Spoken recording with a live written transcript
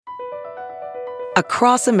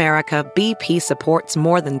Across America, BP supports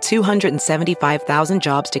more than 275,000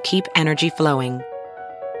 jobs to keep energy flowing.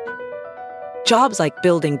 Jobs like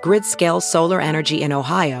building grid-scale solar energy in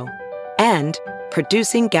Ohio and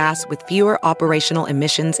producing gas with fewer operational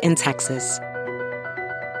emissions in Texas.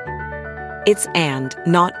 It's and,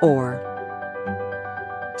 not or.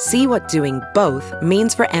 See what doing both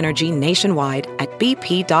means for energy nationwide at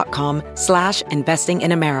bp.com/investing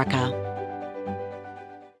in America.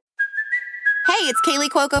 Hey, it's Kaylee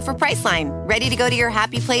Cuoco for Priceline. Ready to go to your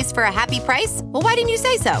happy place for a happy price? Well, why didn't you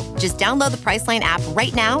say so? Just download the Priceline app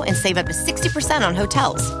right now and save up to 60% on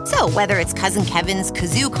hotels. So whether it's Cousin Kevin's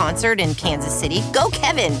Kazoo Concert in Kansas City, go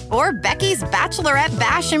Kevin, or Becky's Bachelorette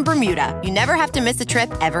Bash in Bermuda, you never have to miss a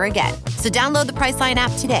trip ever again. So download the Priceline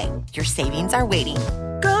app today. Your savings are waiting.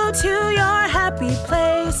 Go to your happy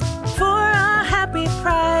place for a happy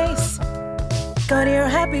price. Go to your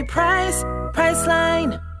happy price,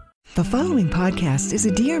 Priceline. The following podcast is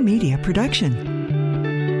a Dear Media production.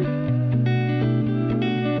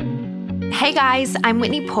 Hey guys, I'm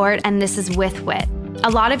Whitney Port, and this is With Wit. A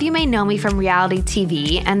lot of you may know me from reality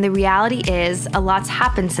TV, and the reality is a lot's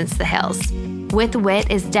happened since the hills. With Wit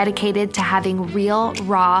is dedicated to having real,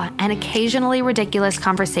 raw, and occasionally ridiculous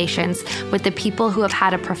conversations with the people who have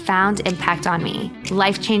had a profound impact on me.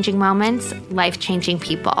 Life-changing moments, life-changing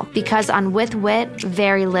people. Because on With Wit,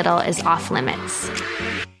 very little is off limits.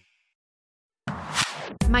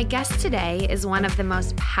 My guest today is one of the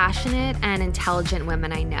most passionate and intelligent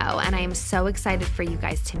women I know, and I am so excited for you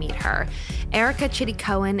guys to meet her. Erica Chidi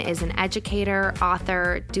Cohen is an educator,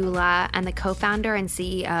 author, doula, and the co-founder and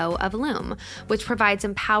CEO of Loom, which provides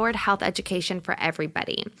empowered health education for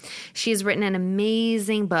everybody. She has written an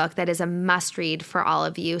amazing book that is a must-read for all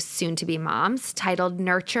of you soon-to-be moms, titled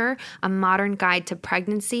Nurture, A Modern Guide to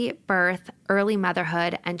Pregnancy, Birth, Early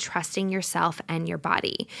Motherhood, and Trusting Yourself and Your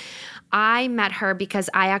Body. I met her because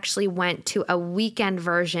I actually went to a weekend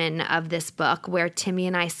version of this book where Timmy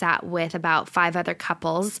and I sat with about 5 other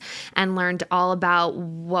couples and learned all about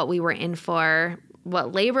what we were in for,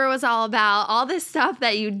 what labor was all about, all this stuff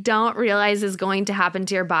that you don't realize is going to happen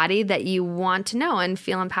to your body that you want to know and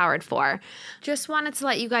feel empowered for. Just wanted to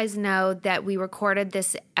let you guys know that we recorded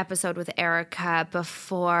this episode with Erica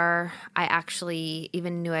before I actually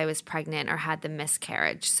even knew I was pregnant or had the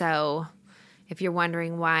miscarriage. So if you're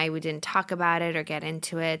wondering why we didn't talk about it or get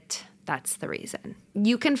into it, that's the reason.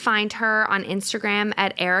 You can find her on Instagram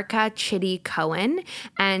at Erica Chidi Cohen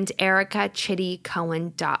and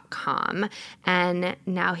ericachidicohen.com. And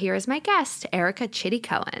now here is my guest, Erica Chidi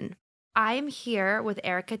Cohen. I am here with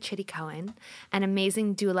Erica Chidi Cohen, an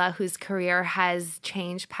amazing doula whose career has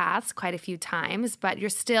changed paths quite a few times, but you're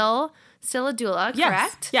still a doula,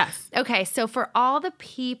 correct? Yes. Okay, so for all the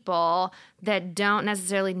people that don't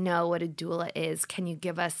necessarily know what a doula is, can you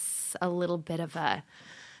give us a little bit of a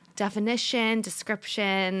definition,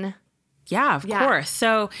 description? Yeah, of course.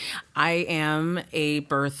 So I am a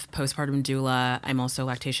birth postpartum doula. I'm also a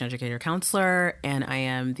lactation educator counselor, and I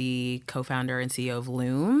am the co-founder and CEO of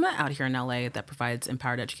Loom out here in LA that provides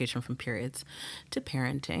empowered education from periods to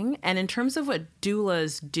parenting. And in terms of what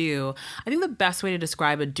doulas do, I think the best way to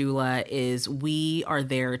describe a doula is we are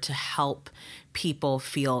there to help people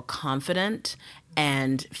feel confident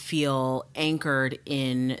and feel anchored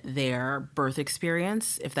in their birth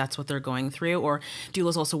experience, if that's what they're going through. Or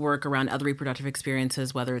doulas also work around other reproductive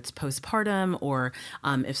experiences, whether it's postpartum or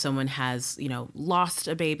if someone has, lost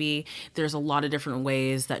a baby. There's a lot of different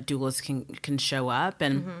ways that doulas can show up.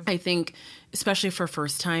 And I think especially for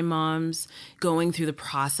first-time moms, going through the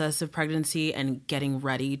process of pregnancy and getting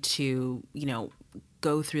ready to,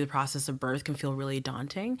 go through the process of birth can feel really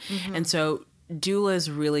daunting. And so doulas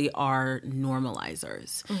really are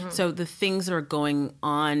normalizers. So the things that are going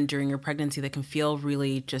on during your pregnancy that can feel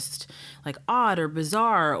really just like odd or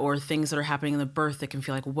bizarre, or things that are happening in the birth that can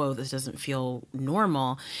feel like, whoa, this doesn't feel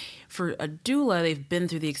normal. For a doula, they've been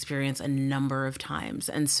through the experience a number of times.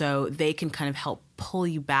 And so they can kind of help pull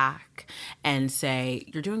you back and say,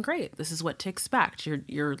 you're doing great. This is what to expect.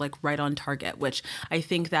 You're like right on target, which I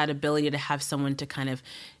think that ability to have someone to kind of,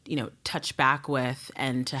 touch back with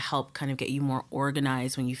and to help kind of get you more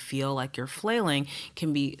organized when you feel like you're flailing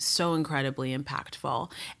can be so incredibly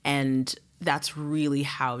impactful. And that's really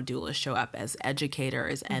how doulas show up, as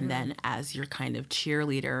educators and then as your kind of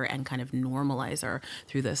cheerleader and kind of normalizer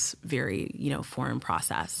through this very, foreign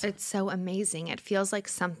process. It's so amazing. It feels like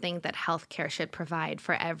something that healthcare should provide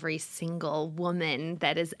for every single woman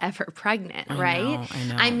that is ever pregnant, right? I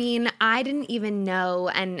know. I mean, I didn't even know,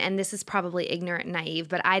 and this is probably ignorant and naive,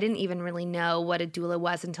 but I didn't even really know what a doula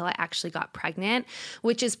was until I actually got pregnant,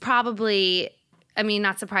 which is probably I mean,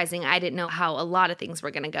 not surprising. I didn't know how a lot of things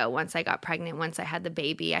were going to go once I got pregnant, once I had the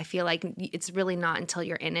baby. I feel like it's really not until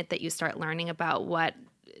you're in it that you start learning about what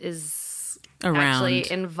is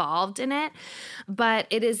actually involved in it. But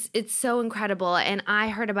it's so incredible. And I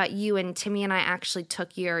heard about you, and Timmy and I actually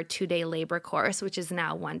took your 2-day labor course, which is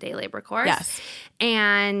now 1-day labor course. Yes.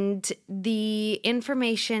 And the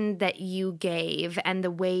information that you gave and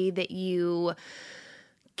the way that you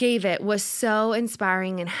gave it was so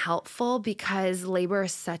inspiring and helpful, because labor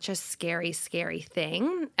is such a scary, scary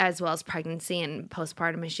thing, as well as pregnancy and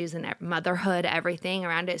postpartum issues and motherhood. Everything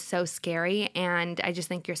around it is so scary. And I just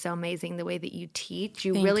think you're so amazing the way that you teach.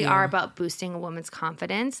 You really are about boosting a woman's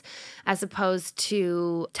confidence, as opposed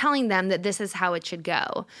to telling them that this is how it should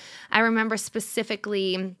go. I remember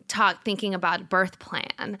specifically thinking about birth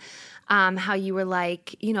plan. How you were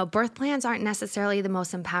like, birth plans aren't necessarily the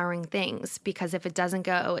most empowering things, because if it doesn't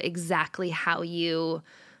go exactly how you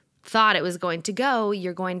thought it was going to go,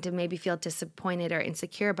 you're going to maybe feel disappointed or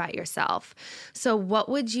insecure about yourself. So what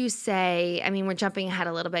would you say? I mean, we're jumping ahead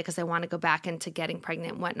a little bit because I want to go back into getting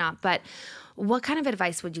pregnant and whatnot, but what kind of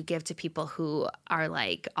advice would you give to people who are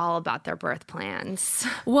like all about their birth plans?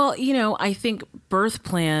 Well, I think birth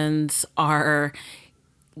plans are,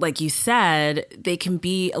 like you said, they can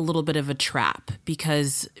be a little bit of a trap,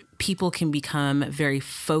 because people can become very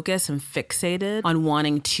focused and fixated on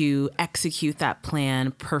wanting to execute that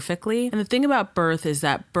plan perfectly. And the thing about birth is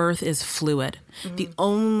that birth is fluid. Mm-hmm. The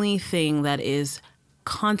only thing that is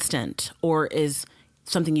constant or is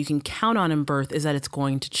something you can count on in birth is that it's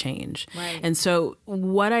going to change. Right. And so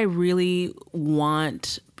what I really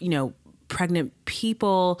want, pregnant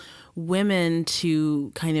people, women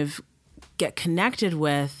to kind of get connected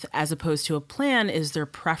with, as opposed to a plan, is their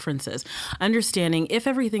preferences. Understanding if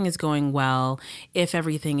everything is going well, if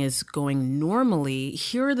everything is going normally,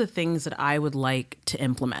 here are the things that I would like to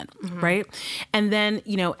implement, right? And then,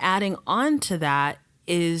 adding on to that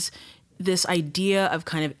is this idea of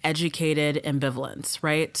kind of educated ambivalence,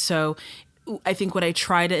 right? So I think what I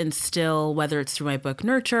try to instill, whether it's through my book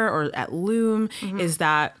Nurture or at Loom, is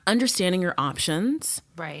that understanding your options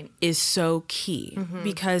is so key.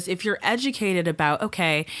 Because if you're educated about,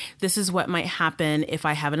 okay, this is what might happen if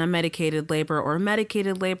I have an unmedicated labor or a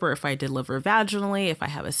medicated labor, if I deliver vaginally, if I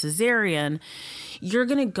have a cesarean, you're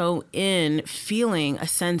going to go in feeling a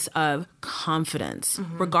sense of confidence,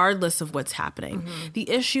 regardless of what's happening. The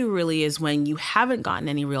issue really is when you haven't gotten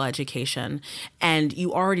any real education and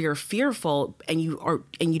you already are fearful and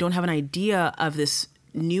you don't have an idea of this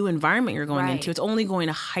new environment you're going into. It's only going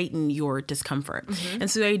to heighten your discomfort.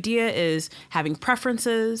 And so the idea is having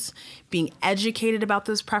preferences, being educated about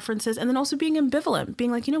those preferences, and then also being ambivalent,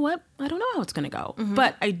 being like, you know what, I don't know how it's going to go,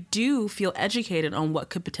 but I do feel educated on what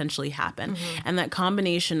could potentially happen. And that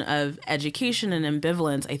combination of education and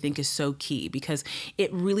ambivalence, I think, is so key, because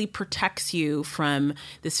it really protects you from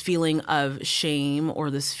this feeling of shame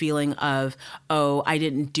or this feeling of, oh, I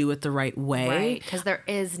didn't do it the right way. Right, because there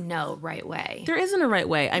is no right way. There isn't a right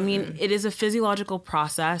way. I mean, it is a physiological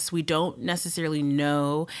process. We don't necessarily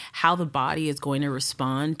know how the body is going to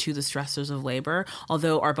respond to the stressors of labor,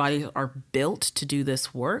 although our bodies are built to do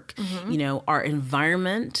this work. Our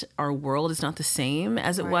environment, our world is not the same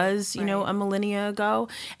as it was, a millennia ago.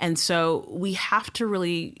 And so we have to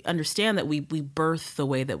really understand that we birth the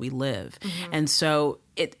way that we live. And so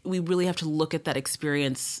we really have to look at that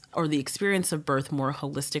experience, or the experience of birth, more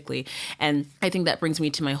holistically. And I think that brings me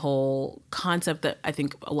to my whole concept that I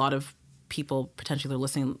think a lot of people potentially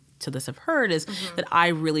listening to this have heard, is that I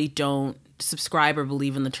really don't subscribe or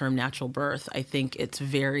believe in the term natural birth. I think it's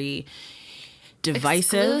very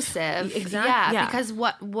divisive. Exclusive. Exactly. Yeah, because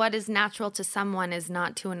what is natural to someone is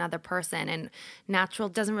not to another person, and natural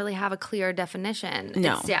doesn't really have a clear definition.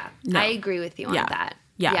 No. I agree with you on that.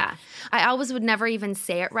 Yeah. I always would never even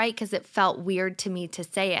say it right, because it felt weird to me to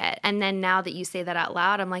say it. And then now that you say that out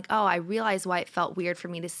loud, I'm like, oh, I realize why it felt weird for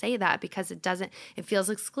me to say that, because it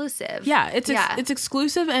feels exclusive. Yeah, it's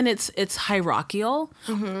exclusive, and it's hierarchical,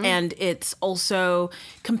 and it's also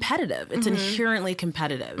competitive. It's inherently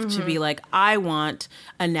competitive to be like, I want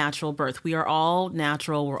a natural birth. We are all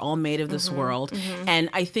natural. We're all made of this world. And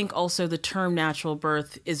I think also the term natural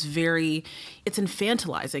birth is it's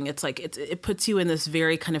infantilizing. It's like, it puts you in this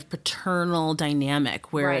very kind of paternal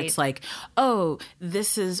dynamic where it's like, oh,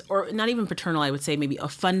 this is, or not even paternal, I would say maybe a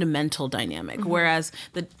fundamental dynamic, whereas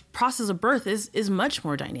the process of birth is much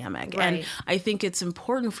more dynamic. And I think it's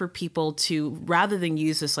important for people to, rather than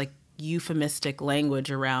use this like euphemistic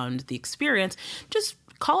language around the experience, just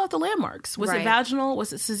call out the landmarks. Was it vaginal?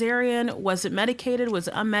 Was it cesarean? Was it medicated? Was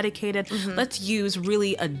it unmedicated? Let's use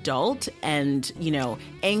really adult and,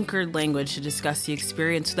 anchored language to discuss the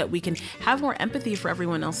experience so that we can have more empathy for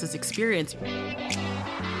everyone else's experience.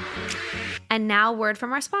 And now, word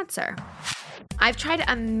from our sponsor. I've tried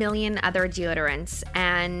a million other deodorants,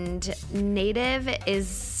 and Native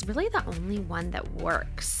is really the only one that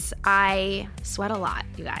works. I sweat a lot,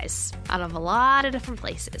 you guys, out of a lot of different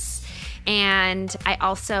places. And I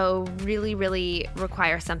also really, really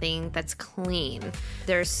require something that's clean.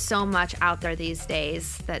 There's so much out there these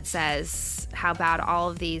days that says how bad all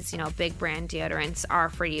of these, big brand deodorants are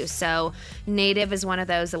for you. So Native is one of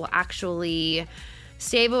those that will actually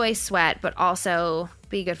save away sweat, but also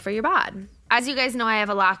be good for your bod. As you guys know, I have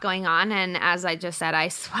a lot going on, and as I just said, I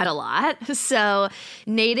sweat a lot. So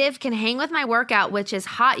Native can hang with my workout, which is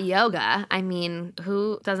hot yoga. I mean,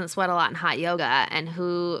 who doesn't sweat a lot in hot yoga, and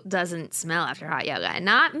who doesn't smell after hot yoga?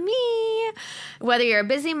 Not me. Whether you're a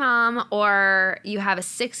busy mom or you have a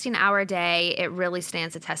 16-hour day, it really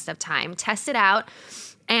stands the test of time. Test it out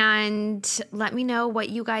and let me know what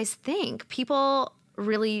you guys think. People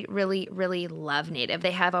really, really, really love Native.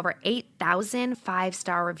 They have over 8,000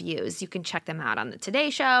 5-star reviews. You can check them out on the Today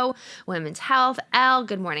Show, Women's Health, Elle,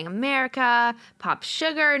 Good Morning America, Pop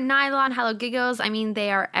Sugar, Nylon, Hello Giggles. I mean, they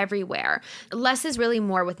are everywhere. Less is really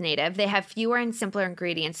more with Native. They have fewer and simpler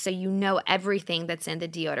ingredients, so you know everything that's in the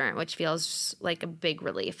deodorant, which feels like a big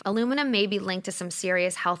relief. Aluminum may be linked to some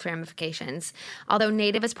serious health ramifications. Although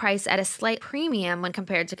Native is priced at a slight premium when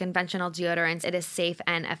compared to conventional deodorants, it is safe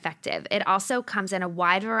and effective. It also comes in a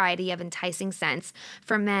wide variety of enticing scents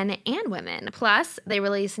for men and women. Plus, they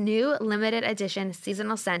release new limited edition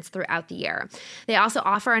seasonal scents throughout the year. They also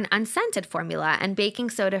offer an unscented formula and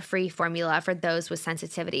baking soda-free formula for those with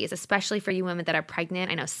sensitivities, especially for you women that are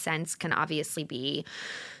pregnant. I know scents can obviously be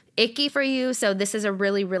icky for you, so this is a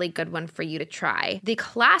really, really good one for you to try. The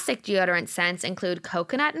classic deodorant scents include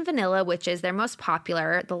coconut and vanilla, which is their most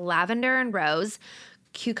popular, the lavender and rose,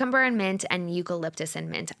 cucumber and mint, and eucalyptus and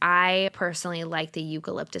mint. I personally like the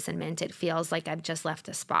eucalyptus and mint. It feels like I've just left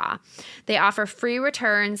a spa. They offer free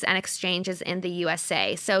returns and exchanges in the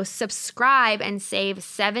USA. So subscribe and save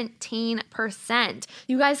 17%.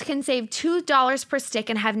 You guys can save $2 per stick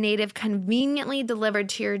and have Native conveniently delivered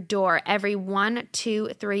to your door every 1, 2,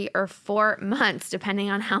 3, or 4 months, depending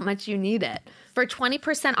on how much you need it. For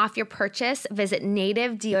 20% off your purchase, visit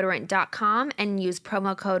nativedeodorant.com and use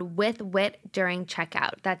promo code WITHWIT during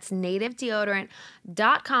checkout. That's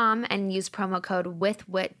nativedeodorant.com and use promo code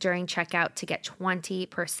WITHWIT during checkout to get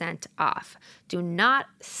 20% off. Do not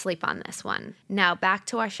sleep on this one. Now back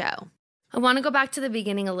to our show. I want to go back to the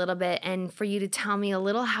beginning a little bit and for you to tell me a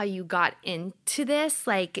little how you got into this.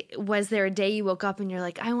 Like, was there a day you woke up and you're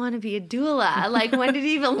like, I want to be a doula? Like, when did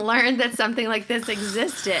you even learn that something like this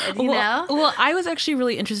existed, you know? Well, I was actually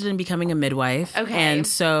really interested in becoming a midwife. Okay. And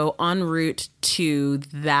so en route to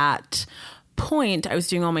that point, I was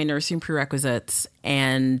doing all my nursing prerequisites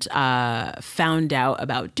and found out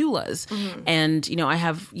about doulas. Mm-hmm. And, I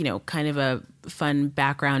have, kind of a fun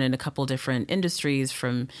background in a couple different industries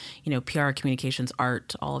from, PR, communications,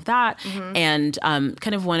 art, all of that. Mm-hmm. And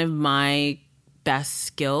kind of one of my best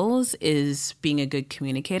skills is being a good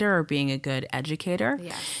communicator or being a good educator.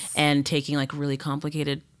 Yes. And taking like really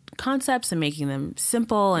complicated concepts and making them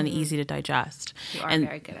simple and easy to digest. You are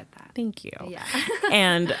very good at that. Thank you. Yeah.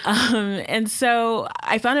 and so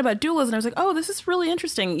I found out about doulas and I was like, oh, this is really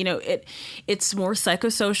interesting. It's more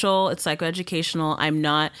psychosocial, it's psychoeducational. I'm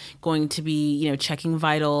not going to be, checking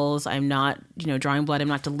vitals. I'm not, drawing blood. I'm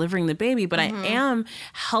not delivering the baby, but I am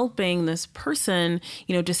helping this person,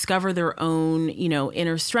 discover their own,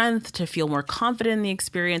 inner strength to feel more confident in the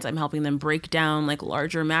experience. I'm helping them break down like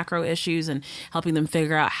larger macro issues and helping them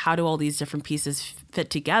figure out how do all these different pieces fit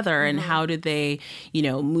together and how did they,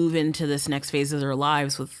 move into this next phase of their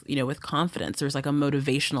lives with, with confidence. There's like a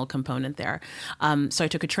motivational component there. So I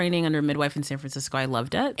took a training under a midwife in San Francisco. I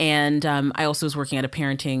loved it. And I also was working at a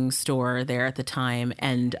parenting store there at the time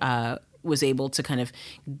and was able to kind of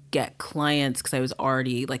get clients because I was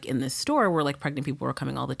already like in this store where like pregnant people were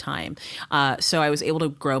coming all the time. So I was able to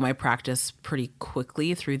grow my practice pretty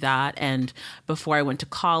quickly through that. And before I went to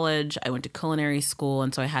college, I went to culinary school.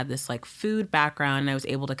 And so I had this like food background and I was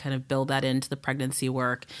able to kind of build that into the pregnancy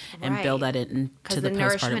work and build that into the postpartum work. Because the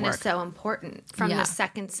nourishment is so important from the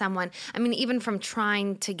second someone, even from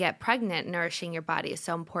trying to get pregnant, nourishing your body is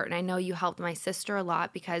so important. I know you helped my sister a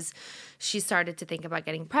lot because she started to think about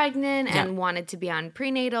getting pregnant and wanted to be on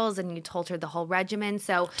prenatals and you told her the whole regimen.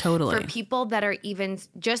 So for people that are even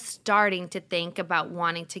just starting to think about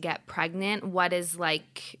wanting to get pregnant, what is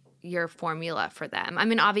like your formula for them? I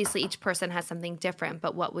mean, obviously each person has something different,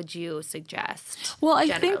 but what would you suggest? Well, I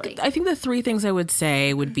generally? think the three things I would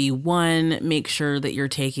say would be, one, make sure that you're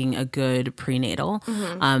taking a good prenatal.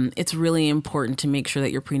 It's really important to make sure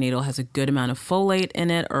that your prenatal has a good amount of folate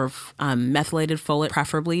in it, or methylated folate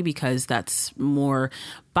preferably, because that's more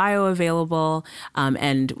bioavailable,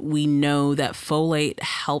 and we know that folate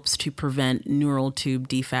helps to prevent neural tube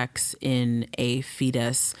defects in a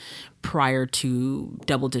fetus prior to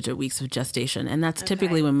double-digit weeks of gestation. And that's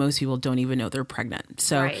typically when most people don't even know they're pregnant.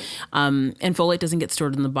 So, and folate doesn't get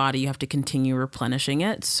stored in the body. You have to continue replenishing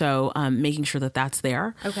it. So making sure that that's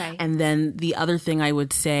there. Okay. And then the other thing I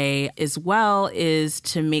would say as well is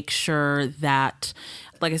to make sure that,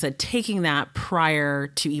 like I said, taking that prior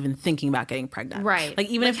to even thinking about getting pregnant. Right. Like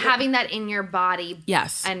even if having that in your body.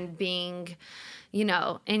 Yes. And being, you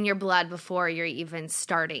know, in your blood before you're even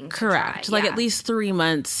starting to correct. try. Like at least 3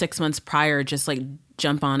 months, 6 months prior, just like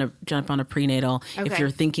jump on a prenatal if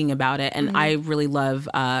you're thinking about it. And I really love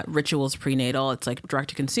Rituals prenatal. It's like direct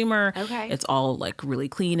to consumer. Okay. It's all like really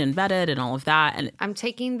clean and vetted and all of that. And I'm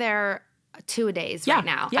taking their 2-a-days right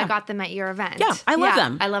now. Yeah. I got them at your event. Yeah, I love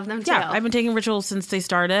them. I love them too. Yeah, I've been taking Rituals since they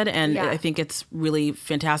started, and I think it's really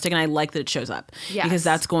fantastic. And I like that it shows up because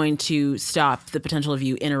that's going to stop the potential of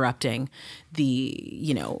you interrupting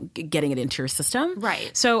getting it into your system.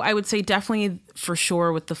 Right. So I would say definitely for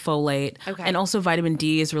sure with the folate. Okay. And also vitamin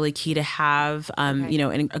D is really key to have,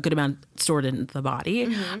 and a good amount stored in the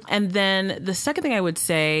body. And then the second thing I would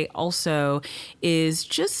say also is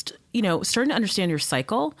just, starting to understand your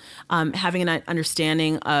cycle, having an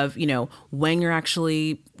understanding of, when you're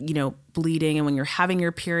actually, bleeding and when you're having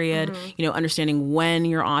your period, understanding when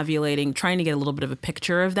you're ovulating, trying to get a little bit of a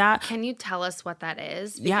picture of that. Can you tell us what that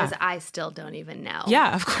is? Because I still don't even know.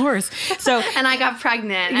 Yeah, of course. So and I got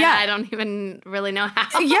pregnant and I don't even really know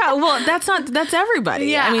how. Yeah, well, that's everybody.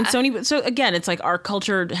 Yeah. I mean, so again, it's like our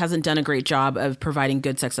culture hasn't done a great job of providing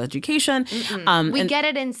good sex education. We get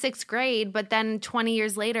it in 6th grade, but then 20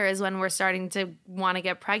 years later is when we're starting to want to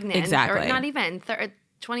get pregnant. Exactly. Or not even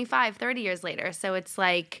 25, 30 years later. So it's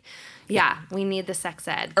like, we need the sex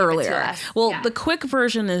ed earlier. Well, the quick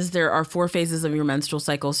version is there are 4 phases of your menstrual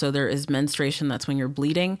cycle. So there is menstruation, that's when you're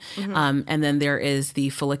bleeding. And then there is the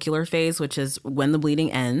follicular phase, which is when the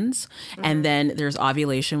bleeding ends. And then there's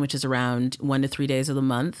ovulation, which is around 1 to 3 days of the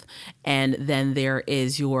month. And then there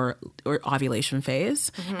is your ovulation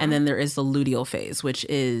phase. And then there is the luteal phase, which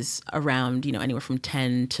is around, anywhere from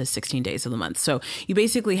 10 to 16 days of the month. So you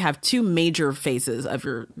basically have 2 major phases of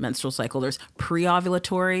your menstrual cycle. There's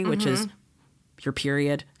pre-ovulatory, which is your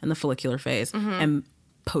period, and the follicular phase, and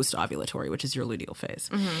post-ovulatory, which is your luteal phase.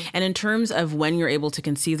 And in terms of when you're able to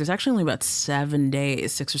conceive, there's actually only about 7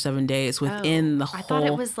 days, 6 or 7 days within the whole. I thought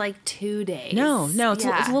it was like 2 days. No, it's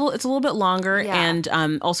a little bit longer. And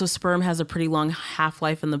also sperm has a pretty long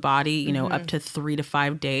half-life in the body, up to 3 to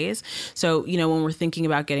 5 days. So, when we're thinking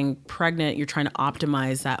about getting pregnant, you're trying to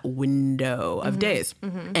optimize that window of days.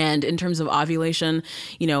 And in terms of ovulation,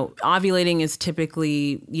 ovulating is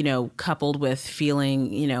typically, coupled with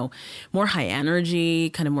feeling, more high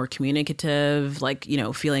energy, kind of more communicative, like,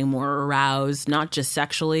 feeling more aroused, not just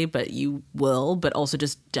sexually, but also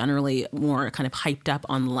just generally more kind of hyped up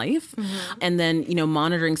on life. And then,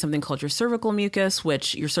 monitoring something called your cervical mucus,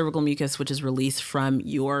 which is released from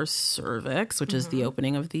your cervix, which is the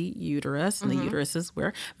opening of the uterus. And the uterus is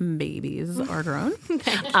where babies are grown.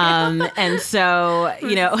 And so,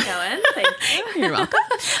 you're welcome.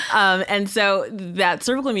 And so that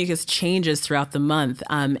cervical mucus changes throughout the month.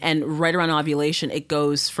 And right around ovulation, it goes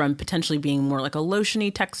from potentially being more like a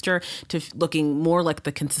lotiony texture to looking more like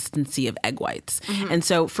the consistency of egg whites. And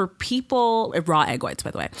so for people, raw egg whites, by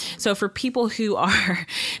the way. So for people who are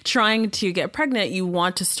trying to get pregnant, you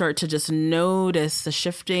want to start to just notice the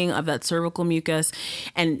shifting of that cervical mucus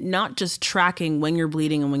and not just tracking when you're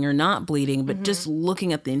bleeding and when you're not bleeding, but just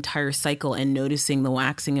looking at the entire cycle and noticing the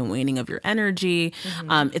waxing and waning of your energy.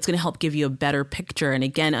 It's going to help give you a better picture. And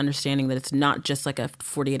again, understanding that it's not just like a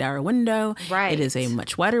 48-hour window. Right. It is a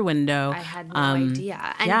much wider window. I had no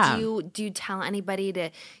idea. And do you tell anybody to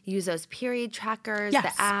use those period trackers, the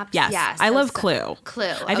apps? Yes. I love Clue.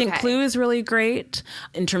 I think okay. Clue is really great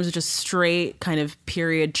in terms of just straight kind of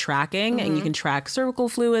period tracking. And you can track cervical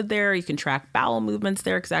fluid there. You can track bowel movements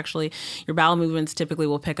there, because actually your bowel movements typically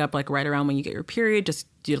will pick up like right around when you get your period, just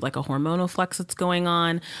due to like a hormonal flux that's going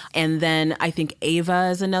on. And then I think Ava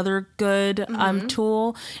is another good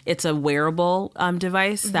tool. It's a wearable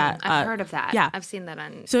device that I've heard of that. Yeah. I've seen that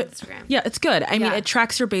on Instagram. Yeah, it's good. I mean, it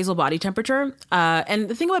tracks your basal body temperature. And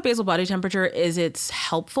the thing about basal body temperature is it's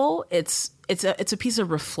helpful. It's it's a piece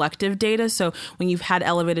of reflective data. So when you've had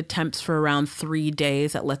elevated temps for around 3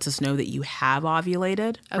 days, that lets us know that you have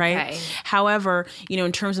ovulated, right? However,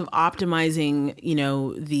 in terms of optimizing,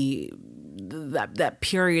 that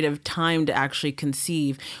period of time to actually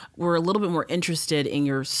conceive, we're a little bit more interested in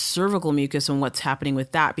your cervical mucus and what's happening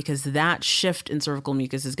with that, because that shift in cervical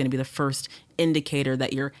mucus is going to be the first indicator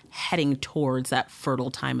that you're heading towards that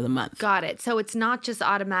fertile time of the month. Got it. So it's not just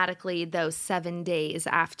automatically those 7 days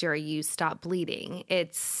after you stop bleeding.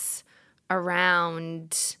 It's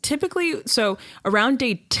around... Typically, so around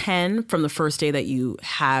day 10 from the first day that you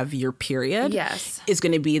have your period is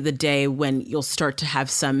going to be the day when you'll start to have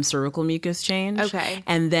some cervical mucus change. Okay.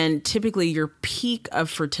 And then typically your peak of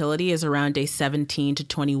fertility is around day 17 to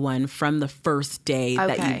 21 from the first day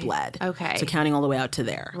that you bled. Okay. So counting all the way out to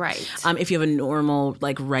there. Right. If you have a normal,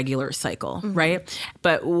 regular cycle, right?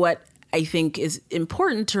 But what I think is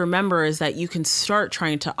important to remember is that you can start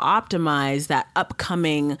trying to optimize that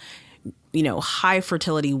upcoming high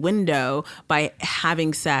fertility window by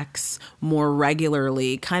having sex more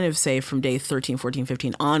regularly, kind of say from day 13, 14,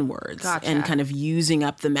 15 onwards. Gotcha. And kind of using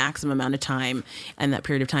up the maximum amount of time and that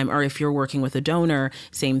period of time. Or if you're working with a donor,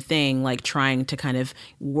 same thing, trying to kind of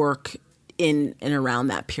work in and around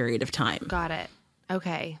that period of time. Got it.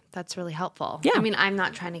 Okay. That's really helpful. Yeah. I mean, I'm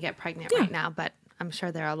not trying to get pregnant right now, but I'm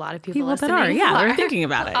sure there are a lot of people listening that are. Yeah, who they're are. thinking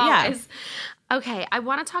about it. Always. Yeah. Okay, I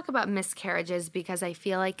want to talk about miscarriages because I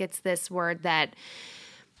feel like it's this word that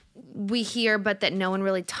we hear but that no one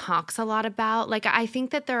really talks a lot about. I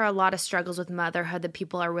think that there are a lot of struggles with motherhood that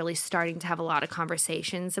people are really starting to have a lot of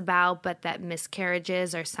conversations about, but that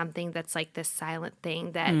miscarriages are something that's this silent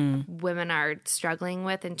thing that women are struggling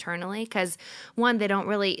with internally because, one, they don't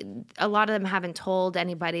really – a lot of them haven't told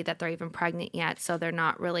anybody that they're even pregnant yet, so they're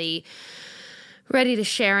not really ready to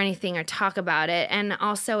share anything or talk about it. And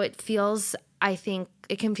also it feels – I think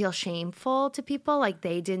it can feel shameful to people, like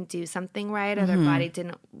they didn't do something right or their body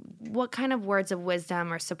didn't. What kind of words of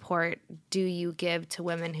wisdom or support do you give to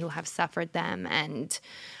women who have suffered them? And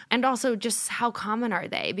also just how common are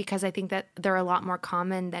they? Because I think that they're a lot more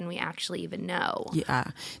common than we actually even know.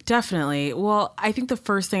 Yeah, definitely. Well, I think the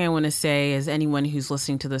first thing I want to say is anyone who's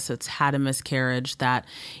listening to this that's had a miscarriage that,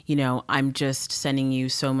 I'm just sending you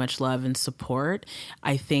so much love and support.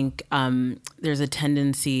 I think there's a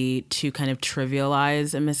tendency to kind of trivialize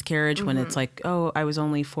a miscarriage when it's oh, I was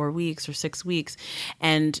only 4 weeks or 6 weeks.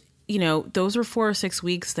 And, those were 4 or 6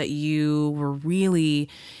 weeks that you were really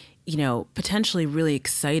potentially really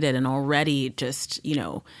excited and already just,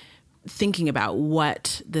 thinking about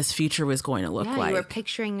what this future was going to look like. You were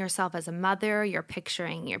picturing yourself as a mother. You're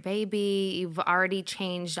picturing your baby. You've already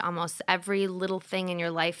changed almost every little thing in your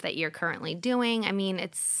life that you're currently doing. I mean,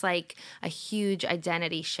 it's like a huge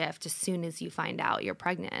identity shift as soon as you find out you're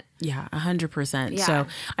pregnant. Yeah, 100%. Yeah. So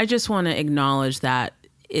I just want to acknowledge that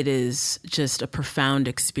it is just a profound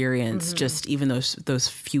experience, just even those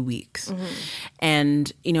few weeks.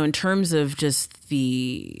 And, in terms of just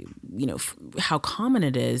the, how common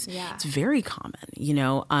it is, it's very common,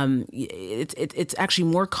 it's actually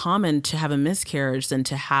more common to have a miscarriage than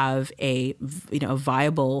to have a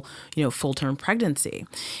viable, full-term pregnancy.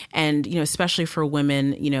 And, especially for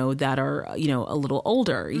women, that are, a little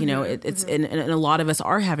older, it's, and a lot of us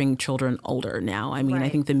are having children older now. I mean, I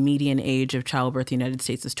think the median age of childbirth in the United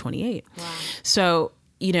States is 28. Wow. So,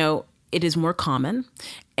 it is more common.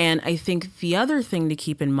 And I think the other thing to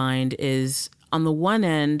keep in mind is, on the one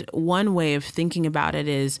end, one way of thinking about it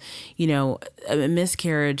is, a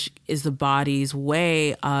miscarriage is the body's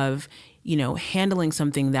way of, handling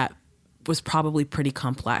something that was probably pretty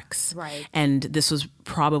complex. Right. And this was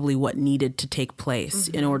probably what needed to take place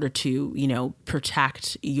in order to,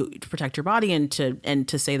 protect your body and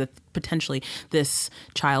to say that potentially this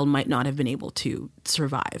child might not have been able to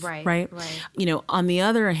survive. Right. On the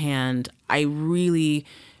other hand, I really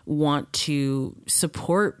want to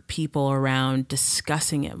support people around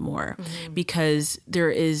discussing it more because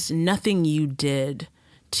there is nothing you did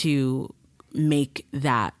to make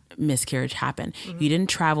that miscarriage happen. You didn't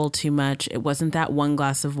travel too much. It wasn't that one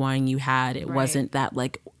glass of wine you had. It wasn't that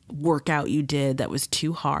workout you did that was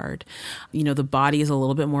too hard. The body is a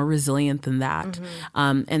little bit more resilient than that.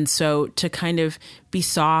 And so to kind of be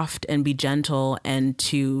soft and be gentle and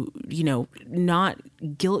to, not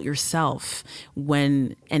guilt yourself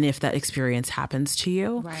when and if that experience happens to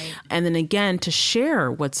you. Right. And then again, to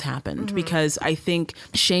share what's happened because I think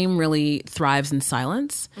shame really thrives in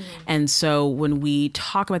silence. And so when we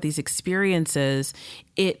talk about these experiences,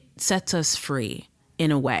 it sets us free in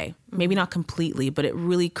a way, maybe not completely, but it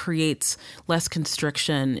really creates less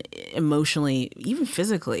constriction emotionally, even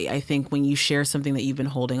physically. I think when you share something that you've been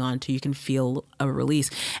holding on to, you can feel a release.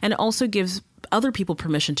 And it also gives other people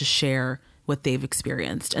permission to share what they've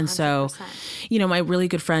experienced. And 100%. So, you know, my really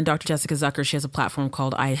good friend, Dr. Jessica Zucker, she has a platform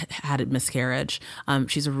called I Had a Miscarriage.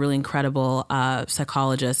 She's a really incredible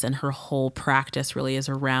psychologist, and her whole practice really is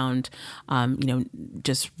around, you know,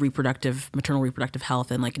 just maternal reproductive health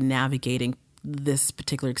and like navigating this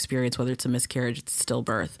particular experience, whether it's a miscarriage, it's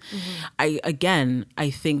stillbirth.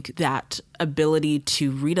 I think that ability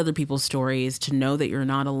to read other people's stories, to know that you're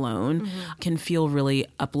not alone, can feel really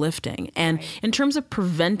uplifting. And in terms of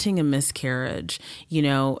preventing a miscarriage, you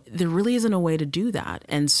know, there really isn't a way to do that.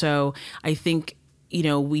 And so I think, you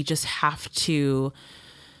know, we just have to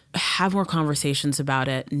have more conversations about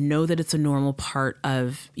it, know that it's a normal part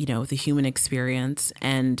of, you know, the human experience,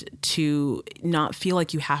 and to not feel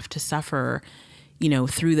like you have to suffer, you know,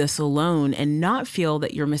 through this alone, and not feel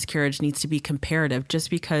that your miscarriage needs to be comparative just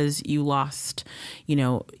because you lost, you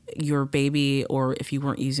know, your baby, or if you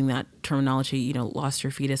weren't using that terminology, you know, lost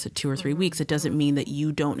your fetus at 2 or 3 weeks. It doesn't mean that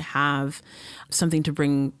you don't have something to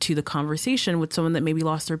bring to the conversation with someone that maybe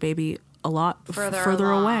lost their baby a lot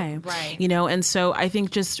further away, right? You know, and so I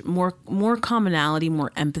think just more commonality,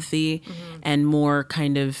 more empathy, and more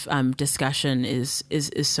kind of discussion is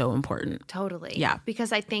so important. Totally, yeah.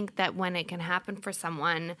 Because I think that when it can happen for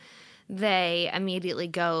someone, they immediately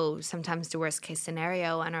go sometimes to worst case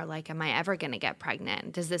scenario and are like, am I ever going to get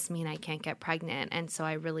pregnant? Does this mean I can't get pregnant? And so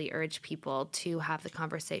I really urge people to have the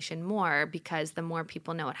conversation more, because the more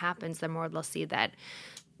people know what happens, the more they'll see that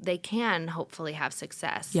they can hopefully have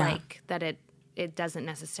success. Yeah. Like that it doesn't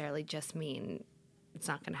necessarily just mean it's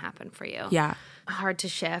not going to happen for you. Yeah. Hard to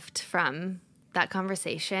shift from that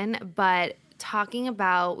conversation, but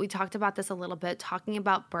we talked about this a little bit, talking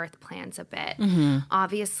about birth plans a bit.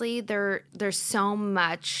 Obviously there's so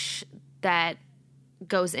much that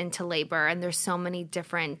goes into labor, and there's so many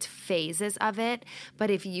different phases of it. But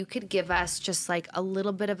if you could give us just like a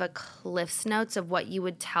little bit of a Cliff's Notes of what you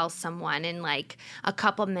would tell someone in like a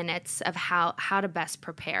couple minutes of how to best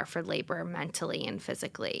prepare for labor mentally and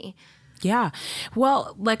physically. Yeah.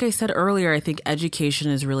 Well, like I said earlier, I think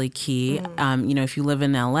education is really key. You know, if you live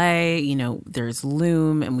in LA, you know, there's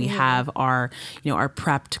Loom, and we have our, you know, our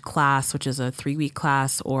prepped class, which is a 3-week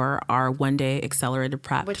class, or our 1-day accelerated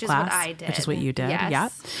prep class. Which is what I did. Which is what you did. Yes. Yeah.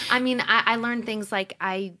 I mean, I learned things like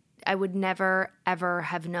I would never, ever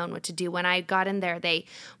have known what to do. When I got in there, they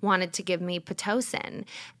wanted to give me Pitocin.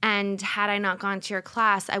 And had I not gone to your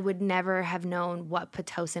class, I would never have known what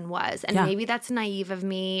Pitocin was. And maybe that's naive of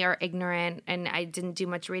me or ignorant, and I didn't do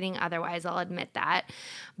much reading otherwise, I'll admit that.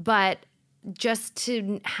 But just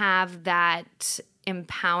to have that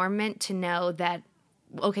empowerment to know that,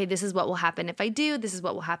 okay, this is what will happen if I do, this is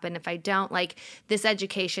what will happen if I don't. Like, this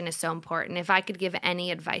education is so important. If I could give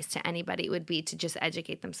any advice to anybody, it would be to just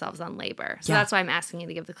educate themselves on labor. So that's why I'm asking you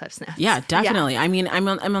to give the Cliff's Notes. Yeah, definitely. I mean, I'm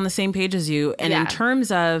on the same page as you. And in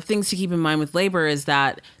terms of things to keep in mind with labor is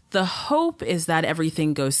that the hope is that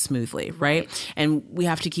everything goes smoothly, right? And we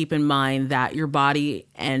have to keep in mind that your body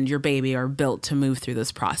and your baby are built to move through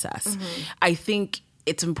this process. I think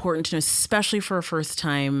it's important to know, especially for a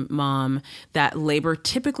first-time mom, that labor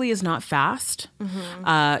typically is not fast.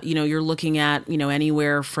 You know, you're looking at, you know,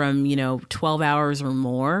 anywhere from, 12 hours or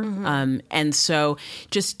more. And so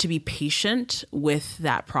just to be patient with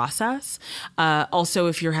that process. Also,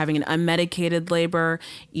 if you're having an unmedicated labor,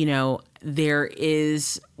 there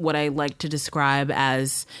is what I like to describe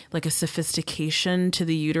as like a sophistication to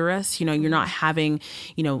the uterus. You're not having,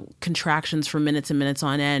 contractions for minutes and minutes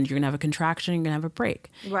on end. You're going to have a contraction, you're going to have a break.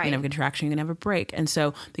 Right. You're going to have a contraction, you're going to have a break. And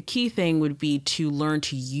so the key thing would be to learn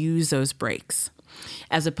to use those breaks,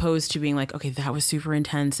 as opposed to being like, okay, that was super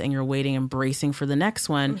intense and you're waiting and bracing for the next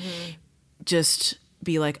one. Just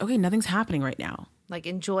be like, okay, nothing's happening right now. Like,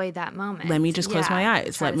 enjoy that moment. Let me just close my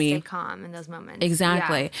eyes. Try to stay calm in those moments.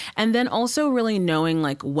 Exactly. Yeah. And then also really knowing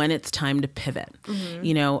like when it's time to pivot.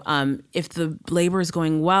 If the labor is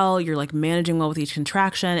going well, you're like managing well with each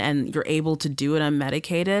contraction and you're able to do it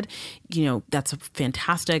unmedicated, that's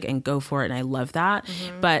fantastic, and go for it. And I love that.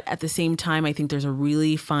 But at the same time, I think there's a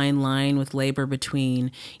really fine line with labor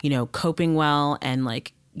between, coping well and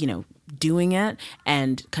like, doing it,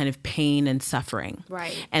 and kind of pain and suffering.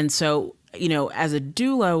 Right. And so, as a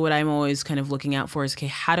doula, what I'm always kind of looking out for is, okay,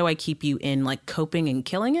 how do I keep you in like coping and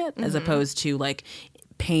killing it, as opposed to like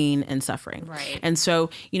pain and suffering. Right. And so,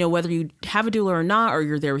 whether you have a doula or not, or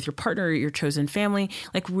you're there with your partner or your chosen family,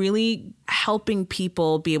 like really helping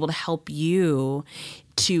people be able to help you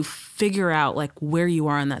to figure out like where you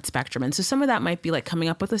are on that spectrum. And so some of that might be like coming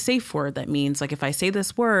up with a safe word that means like if I say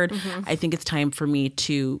this word, I think it's time for me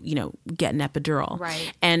to, get an epidural.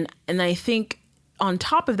 Right. And I think on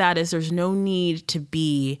top of that is there's no need to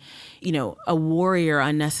be, a warrior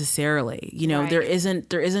unnecessarily. Right. There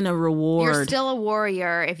isn't a reward. You're still a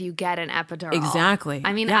warrior if you get an epidural. Exactly.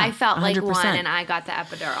 I mean, Yeah, I felt 100%. like one and I got the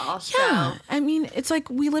epidural. Yeah. So. I mean, it's like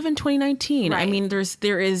we live in 2019. Right. I mean,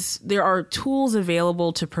 there are tools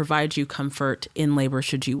available to provide you comfort in labor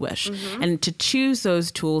should you wish. And to choose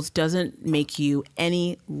those tools doesn't make you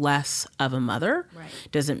any less of a mother. Right.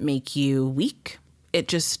 Doesn't make you weak. It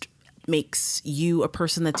just makes you a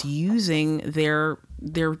person that's using their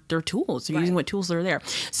tools. They're using what tools are there.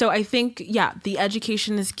 So I think, the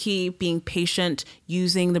education is key, being patient,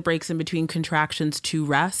 using the breaks in between contractions to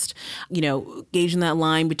rest, gauging that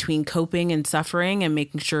line between coping and suffering and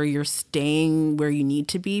making sure you're staying where you need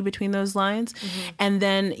to be between those lines. And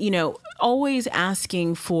then, always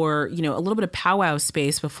asking for, a little bit of powwow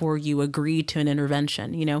space before you agree to an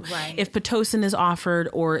intervention. If Pitocin is offered,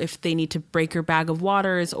 or if they need to break your bag of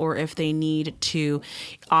waters, or if they need to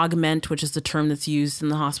augment, which is the term that's used in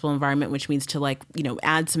the hospital environment, which means to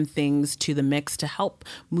add some things to the mix to help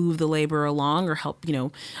move the labor along or help,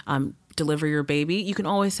 deliver your baby, you can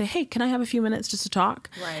always say, hey, can I have a few minutes just to talk?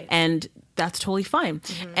 Right. And that's totally fine.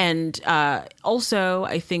 And also,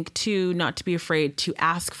 I think, too, not to be afraid to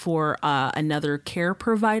ask for another care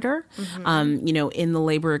provider, in the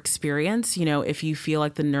labor experience. If you feel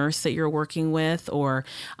like the nurse that you're working with, or,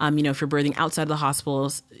 if you're birthing outside of the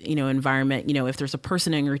hospital's, environment, if there's a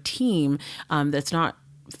person in your team that's not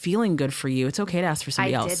feeling good for you, it's okay to ask for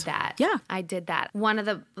somebody else. I did that. Yeah. I did that. One of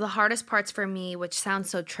the hardest parts for me, which sounds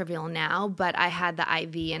so trivial now, but I had the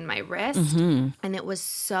IV in my wrist and it was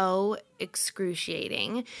so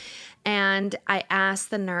excruciating. And I asked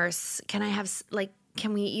the nurse, can I have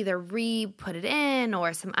can we either put it in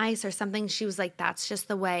or some ice or something? She was like, that's just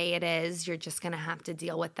the way it is. You're just going to have to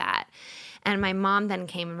deal with that. And my mom then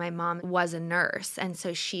came, and my mom was a nurse. And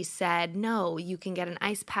so she said, no, you can get an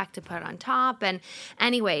ice pack to put on top. And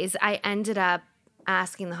anyways, I ended up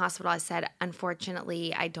asking the hospital, I said,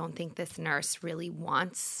 unfortunately, I don't think this nurse really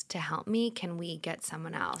wants to help me. Can we get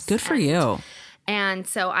someone else? Good for you. And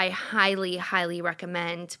so I highly, highly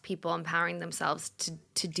recommend people empowering themselves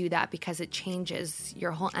to do that, because it changes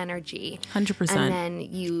your whole energy. 100%. And then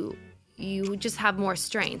you just have more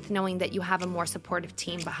strength knowing that you have a more supportive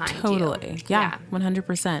team behind you. Totally. Yeah,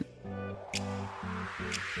 100%.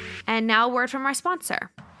 And now a word from our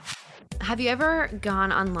sponsor. Have you ever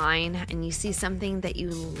gone online and you see something that you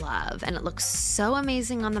love and it looks so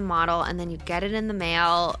amazing on the model, and then you get it in the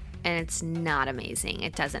mail and it's not amazing?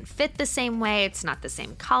 It doesn't fit the same way. It's not the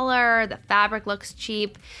same color. The fabric looks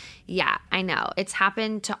cheap. Yeah, I know. It's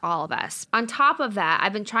happened to all of us. On top of that,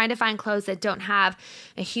 I've been trying to find clothes that don't have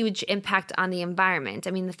a huge impact on the environment.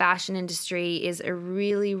 I mean, the fashion industry is a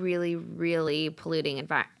really, really, really polluting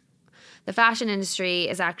environment. The fashion industry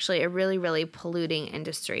is actually a really, really polluting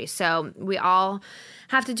industry. So we all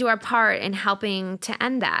have to do our part in helping to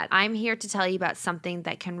end that. I'm here to tell you about something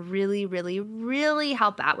that can really, really, really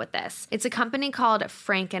help out with this. It's a company called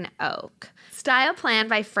Frank & Oak. Style Plan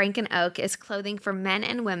by Frank & Oak is clothing for men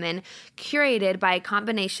and women curated by a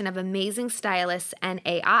combination of amazing stylists and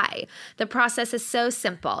AI. The process is so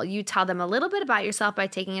simple. You tell them a little bit about yourself by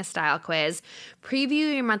taking a style quiz,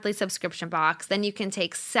 preview your monthly subscription box, then you can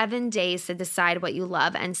take 7 days to decide what you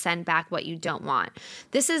love and send back what you don't want.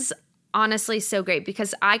 This is honestly so great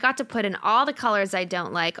because I got to put in all the colors I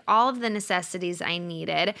don't like, all of the necessities I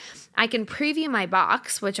needed. I can preview my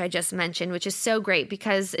box, which I just mentioned, which is so great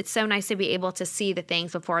because it's so nice to be able to see the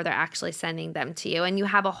things before they're actually sending them to you. And you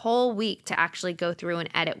have a whole week to actually go through and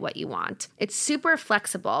edit what you want. It's super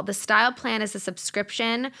flexible. The Style Plan is a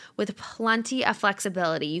subscription with plenty of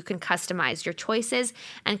flexibility. You can customize your choices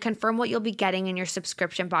and confirm what you'll be getting in your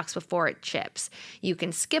subscription box before it ships. You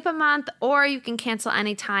can skip a month or you can cancel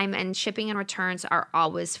anytime, and shipping and returns are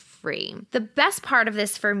always free. The best part of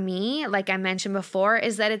this for me, like I mentioned before,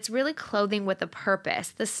 is that it's really clothing with a purpose.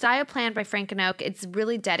 The Style Plan by Frank & Oak, it's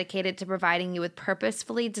really dedicated to providing you with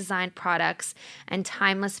purposefully designed products and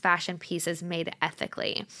timeless fashion pieces made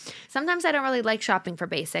ethically. Sometimes I don't really like shopping for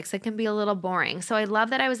basics. It can be a little boring. So I love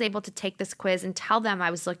that I was able to take this quiz and tell them I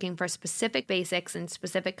was looking for specific basics and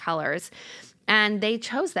specific colors. And they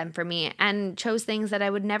chose them for me and chose things that I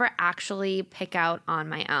would never actually pick out on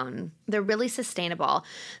my own. They're really sustainable.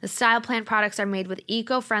 The Style Plan products are made with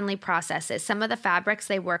eco-friendly processes. Some of the fabrics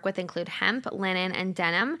they work with include hemp, linen, and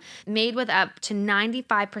denim, made with up to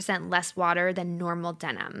 95% less water than normal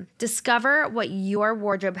denim. Discover what your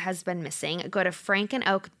wardrobe has been missing. Go to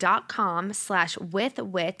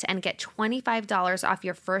frankenoak.com/withwit and get $25 off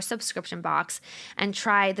your first subscription box and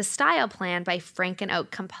try the Style Plan by Frank and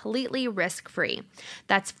Oak completely risk-free.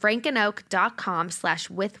 That's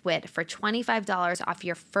frankenoak.com/withwit for $25 off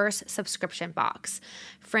your first subscription box.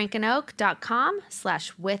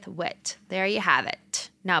 frankenoak.com/withwit. There you have it.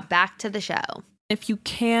 Now back to the show. If you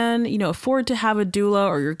can, afford to have a doula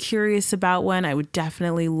or you're curious about one, I would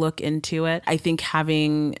definitely look into it. I think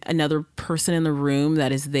having another person in the room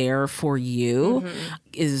that is there for you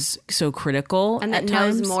is so critical. And that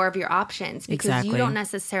knows more of your options, because you don't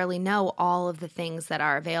necessarily know all of the things that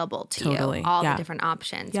are available to you, all the different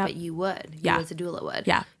options, but you would. You as a doula would.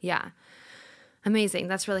 Yeah. Amazing.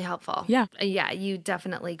 That's really helpful. Yeah, you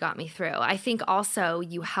definitely got me through. I think also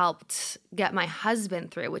you helped get my husband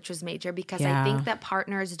through, which was major, because I think that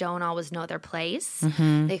partners don't always know their place.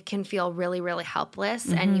 They can feel really, really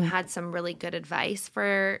helpless, and you had some really good advice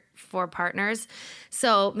for partners.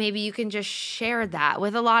 So maybe you can just share that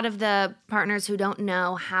with a lot of the partners who don't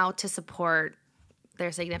know how to support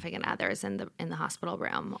their significant others in the hospital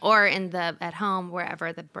room or at home,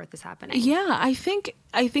 wherever the birth is happening. Yeah, I think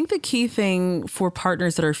the key thing for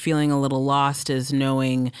partners that are feeling a little lost is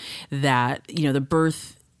knowing that, the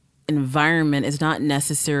birth environment is not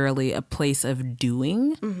necessarily a place of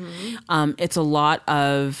doing. It's a lot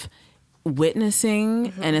of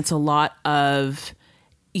witnessing, and it's a lot of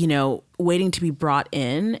waiting to be brought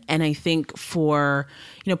in. And I think for,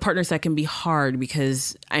 partners, that can be hard,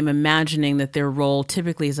 because I'm imagining that their role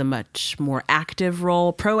typically is a much more active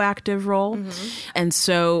role, proactive role. And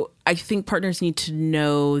so I think partners need to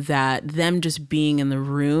know that them just being in the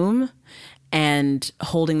room and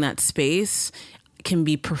holding that space can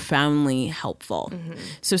be profoundly helpful.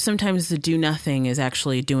 So sometimes the do nothing is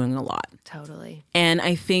actually doing a lot. Totally. And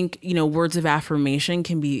I think, words of affirmation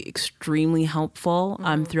can be extremely helpful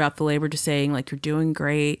throughout the labor, just saying like, you're doing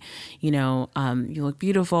great, you look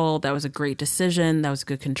beautiful, that was a great decision, that was a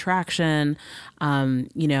good contraction.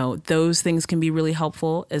 Those things can be really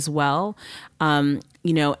helpful as well. And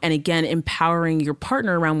again, empowering your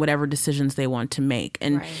partner around whatever decisions they want to make.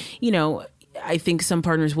 And, I think some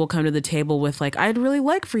partners will come to the table with like, I'd really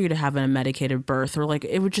like for you to have a medicated birth, or like,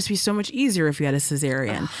 it would just be so much easier if you had a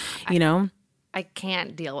cesarean, I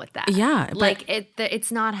can't deal with that. Yeah. Like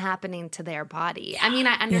it's not happening to their body. I mean,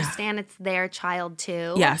 I understand it's their child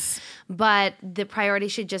too. Yes. But the priority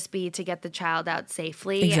should just be to get the child out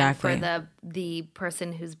safely. Exactly. And for the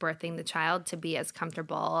person who's birthing the child to be as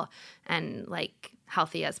comfortable and like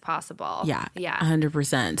healthy as possible. Yeah.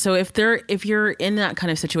 100%. So if you're in that kind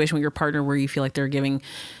of situation with your partner where you feel like they're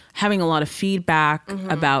having a lot of feedback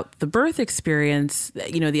about the birth experience,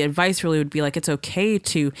 the advice really would be like, it's okay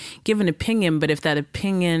to give an opinion, but if that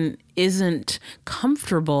opinion isn't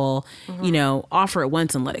comfortable, offer it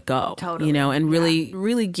once and let it go. Totally. And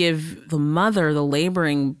really give the mother, the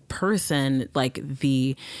laboring person, like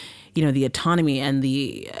the autonomy and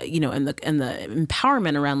the and the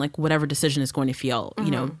empowerment around like whatever decision is going to feel,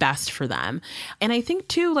 best for them. And I think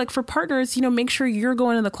too, like for partners, make sure you're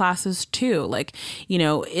going to the classes too. Like,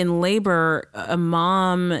 in labor, a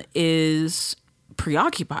mom is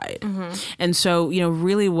preoccupied. And so,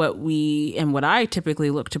 really what I typically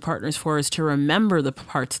look to partners for is to remember the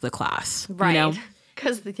parts of the class. Right.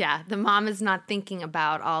 Because, the mom is not thinking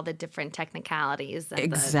about all the different technicalities.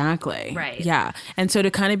 Exactly. Right. Yeah. And so to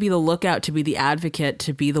kind of be the lookout, to be the advocate,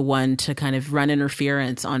 to be the one to kind of run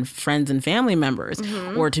interference on friends and family members,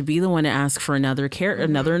 or to be the one to ask for another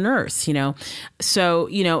nurse, So,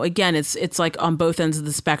 again, it's like on both ends of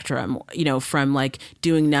the spectrum, from like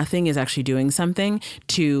doing nothing is actually doing something,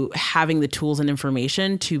 to having the tools and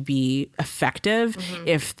information to be effective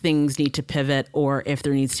if things need to pivot, or if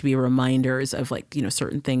there needs to be reminders of like,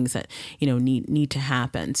 certain things that, need to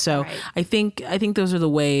happen. So I think those are the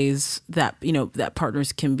ways that, that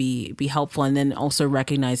partners can be helpful. And then also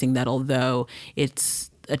recognizing that although it's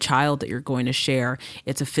a child that you're going to share,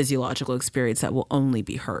 it's a physiological experience that will only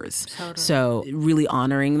be hers. Totally. So really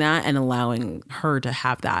honoring that and allowing her to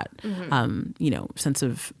have that, sense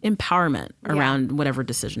of empowerment around whatever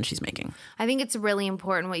decision she's making. I think it's really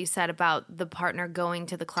important what you said about the partner going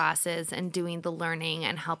to the classes and doing the learning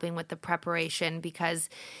and helping with the preparation, because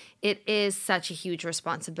it is such a huge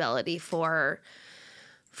responsibility for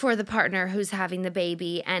for the partner who's having the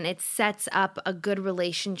baby, and it sets up a good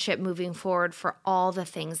relationship moving forward for all the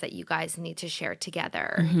things that you guys need to share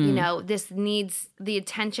together. Mm-hmm. You know, this needs the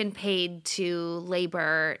attention paid to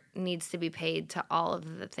labor needs to be paid to all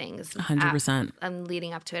of the things 100%.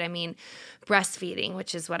 Leading up to it. I mean, breastfeeding,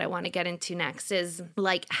 which is what I want to get into next, is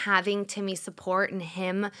like having Timmy support and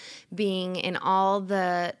him being in all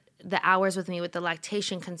the hours with me with the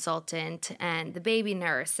lactation consultant and the baby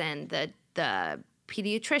nurse and the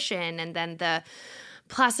pediatrician and then the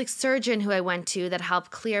plastic surgeon who I went to that helped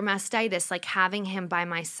clear mastitis, like having him by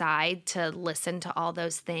my side to listen to all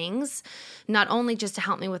those things, not only just to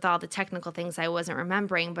help me with all the technical things I wasn't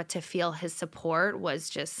remembering, but to feel his support was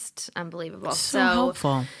just unbelievable. So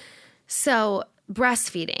helpful. So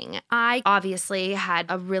breastfeeding. I obviously had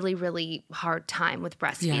a really, really hard time with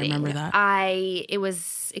breastfeeding. Yeah, I remember that. It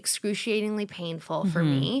was excruciatingly painful for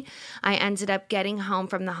me. I ended up getting home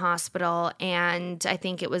from the hospital, and I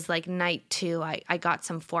think it was like night 2, I got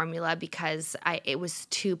some formula because it was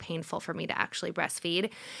too painful for me to actually breastfeed.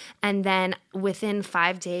 And then within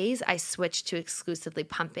 5 days, I switched to exclusively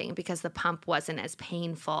pumping because the pump wasn't as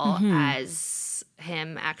painful as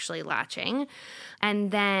him actually latching.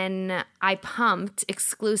 And then I pumped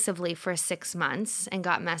exclusively for 6 months and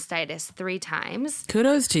got mastitis 3 times.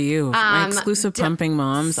 Kudos to you. My exclusive pumping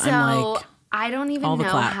moms. So I'm like, I don't even know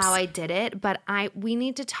how I did it, but we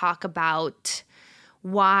need to talk about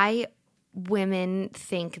why women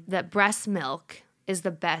think that breast milk is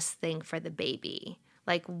the best thing for the baby.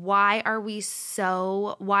 Like, why are we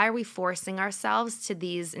forcing ourselves to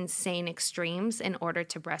these insane extremes in order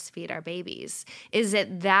to breastfeed our babies? Is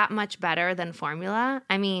it that much better than formula?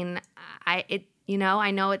 I mean, I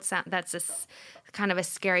know that's kind of a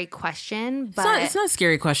scary question, but it's not a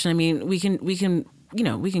scary question. I mean, we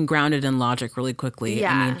can ground it in logic really quickly.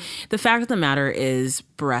 Yeah. I mean, the fact of the matter is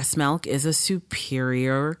breast milk is a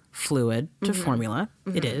superior fluid to formula.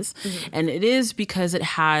 It is. And it is because it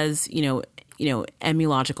has,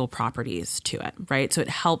 immunological properties to it, right? So it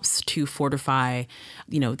helps to fortify,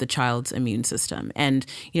 the child's immune system. And,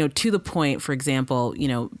 to the point, for example,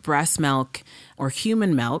 breast milk or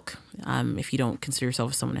human milk, if you don't consider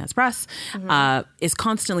yourself as someone who has breasts, is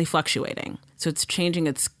constantly fluctuating. So it's changing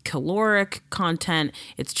its caloric content,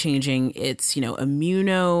 it's changing its,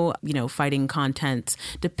 fighting content,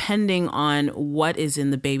 depending on what is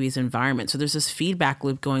in the baby's environment. So there's this feedback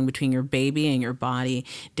loop going between your baby and your body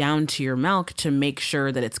down to your milk to make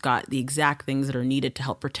sure that it's got the exact things that are needed to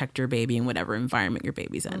help protect your baby in whatever environment your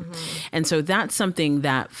baby's in. And so that's something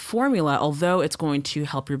that formula, although it's going to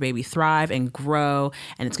help your baby thrive and grow,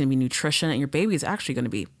 and it's going to be nutrition, and your baby is actually going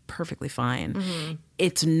to be perfectly fine,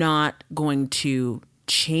 it's not going to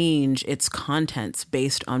change its contents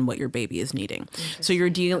based on what your baby is needing. So you're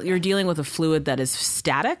dealing with a fluid that is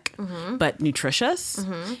static but nutritious,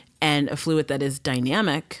 and a fluid that is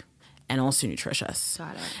dynamic and also nutritious.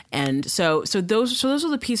 Got it. And so those are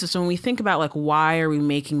the pieces. So when we think about like why are we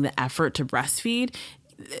making the effort to breastfeed,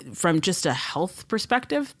 from just a health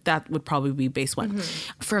perspective, that would probably be base one.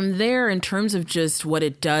 From there, in terms of just what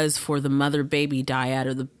it does for the mother-baby dyad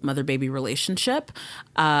or the mother-baby relationship,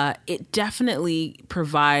 it definitely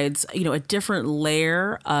provides, a different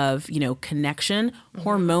layer of, connection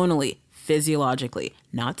hormonally, physiologically,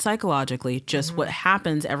 not psychologically, just what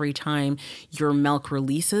happens every time your milk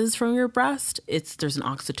releases from your breast. There's an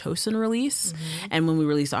oxytocin release. And when we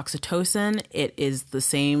release oxytocin, it is the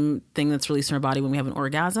same thing that's released in our body when we have an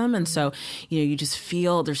orgasm. And so, you just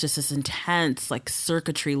feel there's just this intense like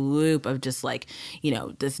circuitry loop of just like,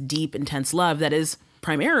 this deep, intense love that is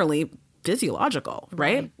primarily physiological,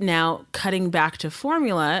 right? Now, cutting back to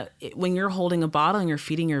formula, when you're holding a bottle and you're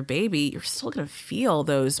feeding your baby, you're still going to feel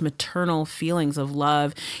those maternal feelings of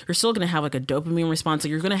love. You're still going to have like a dopamine response.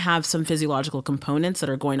 Like you're going to have some physiological components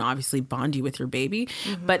that are going to obviously bond you with your baby,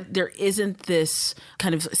 but there isn't this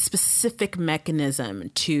kind of specific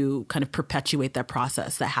mechanism to kind of perpetuate that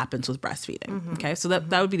process that happens with breastfeeding. Okay. So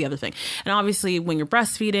that would be the other thing. And obviously when you're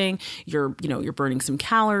breastfeeding, you're burning some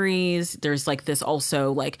calories. There's like this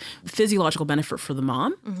also like physiological benefit for the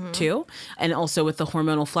mom too. And also with the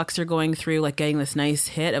hormonal flux you're going through, like getting this nice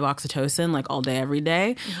hit of oxytocin like all day, every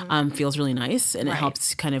day feels really nice. And it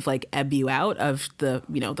helps kind of like ebb you out of the,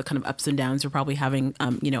 the kind of ups and downs you're probably having,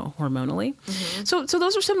 hormonally. So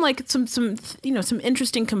those are some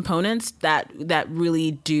interesting components that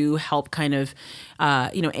really do help kind of,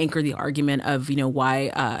 anchor the argument of,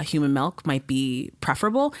 why human milk might be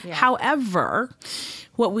preferable. Yeah. However,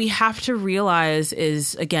 what we have to realize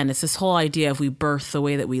is, again, it's this whole idea of we birth the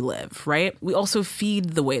way that we live, right? We also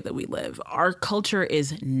feed the way that we live. Our culture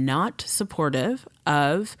is not supportive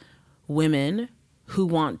of women who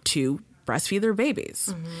want to breastfeed their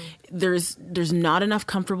babies. There's not enough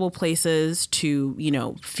comfortable places to,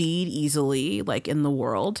 feed easily, like in the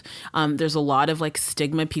world. There's a lot of like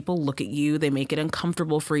stigma. People look at you, they make it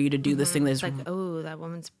uncomfortable for you to do this thing. There's like, oh, that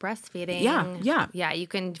woman's breastfeeding. Yeah. You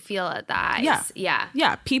can feel it, the eyes.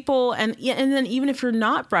 Yeah. People, and then even if you're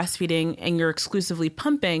not breastfeeding and you're exclusively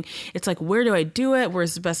pumping, it's like, where do I do it?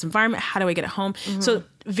 Where's the best environment? How do I get it home? So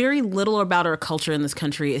very little about our culture in this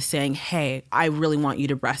country is saying, hey, I really want you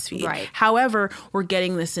to breastfeed. Right. However, we're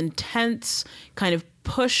getting this intense kind of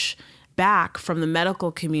push back from the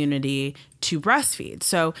medical community to breastfeed.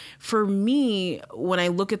 So for me, when I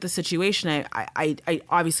look at the situation, I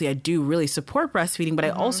obviously I do really support breastfeeding, but I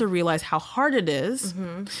also realize how hard it is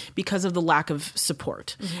because of the lack of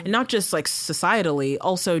support. And not just like societally,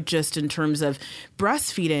 also just in terms of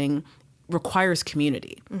breastfeeding requires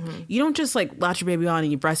community. You don't just like latch your baby on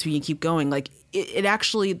and you breastfeed and you keep going. Like it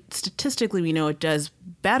actually, statistically, we know it does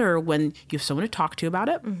better when you have someone to talk to about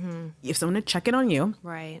it. You have someone to check in on you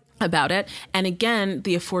about it. And again,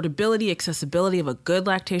 the affordability, accessibility of a good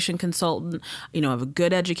lactation consultant, of a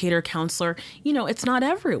good educator, counselor, it's not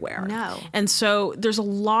everywhere. No. And so there's a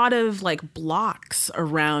lot of like blocks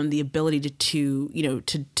around the ability to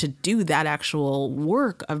do that actual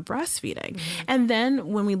work of breastfeeding. And then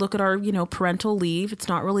when we look at our, parental leave, it's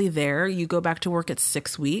not really there. You go back to work at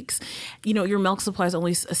 6 weeks. Your milk supply is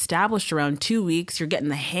only established around 2 weeks. You're getting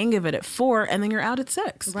the hang of it at 4, and then you're out at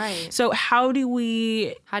 6. Right. So how do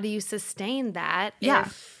you sustain that? Yeah.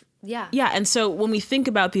 And so when we think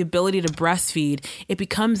about the ability to breastfeed, it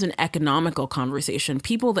becomes an economical conversation.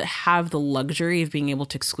 People that have the luxury of being able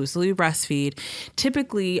to exclusively breastfeed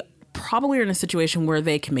typically probably are in a situation where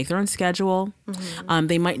they can make their own schedule.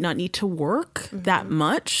 They might not need to work that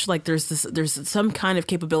much. Like there's some kind of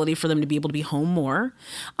capability for them to be able to be home more.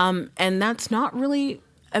 And that's not really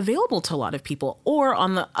available to a lot of people. Or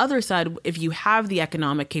on the other side, if you have the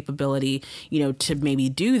economic capability, to maybe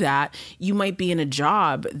do that, you might be in a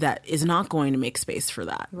job that is not going to make space for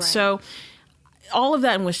that. Right. So all of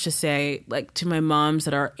that in which to say, like, to my moms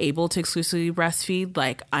that are able to exclusively breastfeed,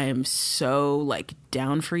 like, I am so like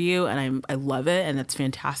down for you and I love it and it's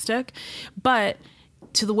fantastic. But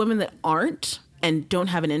to the women that aren't and don't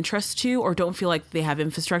have an interest to, or don't feel like they have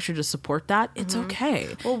infrastructure to support that, it's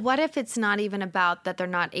okay. Well, what if it's not even about that they're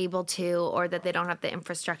not able to, or that they don't have the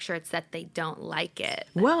infrastructure, it's that they don't like it?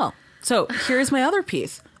 Well, so here's my other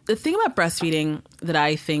piece. The thing about breastfeeding that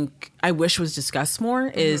I think I wish was discussed more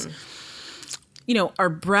is, our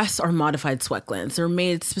breasts are modified sweat glands. They're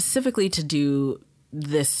made specifically to do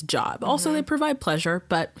this job. Also, they provide pleasure,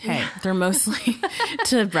 but hey, they're mostly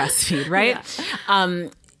to breastfeed, right? Yeah.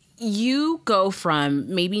 You go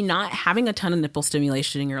from maybe not having a ton of nipple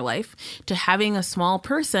stimulation in your life to having a small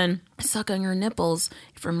person suck on your nipples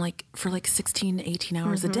for 16 to 18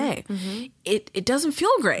 hours a day. It doesn't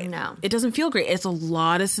feel great. No. It doesn't feel great. It's a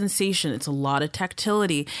lot of sensation. It's a lot of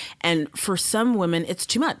tactility. And for some women, it's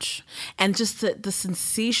too much. And just the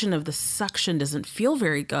sensation of the suction doesn't feel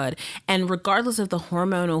very good. And regardless of the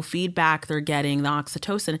hormonal feedback they're getting, the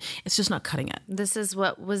oxytocin, it's just not cutting it. This is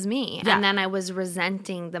what was me. Yeah. And then I was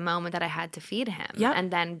resenting the moment that I had to feed him. Yep.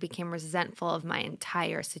 And then became resentful of my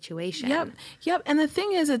entire situation. Yep. And the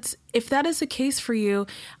thing is, if that is the case for you,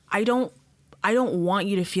 I don't want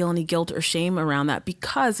you to feel any guilt or shame around that,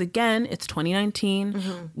 because again, it's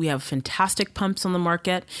 2019. We have fantastic pumps on the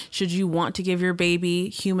market. Should you want to give your baby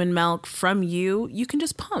human milk from you can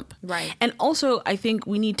just pump. Right. And also, I think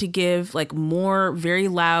we need to give like more very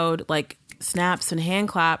loud like snaps and hand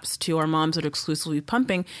claps to our moms that are exclusively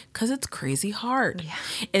pumping, because it's crazy hard. Yeah.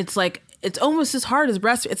 It's like, it's almost as hard as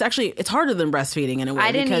breastfeeding. It's harder than breastfeeding in a way.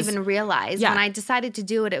 I didn't even realize. When I decided to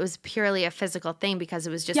do it, it was purely a physical thing because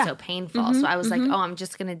it was just so painful. So I was like, I'm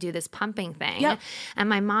just going to do this pumping thing. Yep. And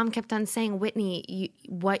my mom kept on saying, Whitney,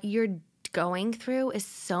 what you're going through is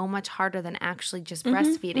so much harder than actually just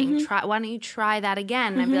breastfeeding. Why don't you try that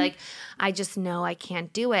again? And I'd be like, I just know I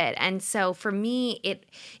can't do it. And so for me,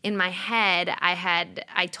 in my head,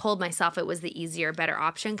 I told myself it was the easier, better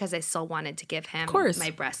option because I still wanted to give him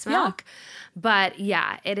my breast milk. But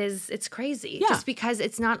it's crazy. Just because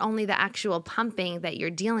it's not only the actual pumping that you're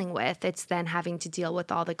dealing with, it's then having to deal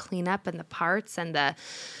with all the cleanup and the parts and the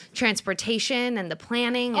transportation and the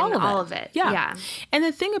planning and all of it. Yeah. And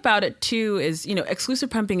the thing about it too is,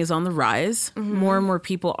 exclusive pumping is on the rise. More and more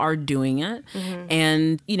people are doing it.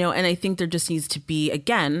 And, and I think there just needs to be,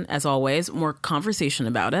 again, as always, more conversation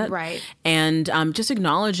about it. Right. And just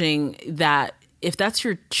acknowledging that if that's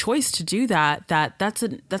your choice to do that, that's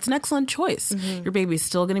an excellent choice. Your baby's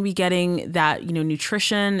still going to be getting that,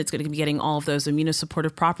 nutrition. It's going to be getting all of those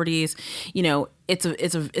immunosupportive properties. It's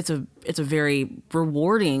a very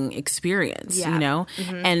rewarding experience,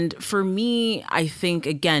 And for me, I think,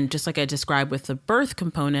 again, just like I described with the birth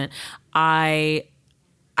component, I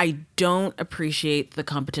don't appreciate the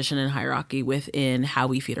competition and hierarchy within how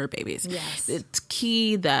we feed our babies. Yes. It's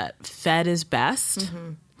key that fed is best.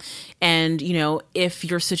 And, if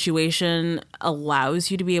your situation allows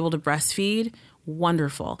you to be able to breastfeed,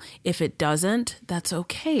 wonderful. If it doesn't, that's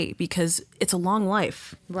okay, because it's a long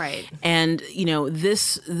life. Right. And,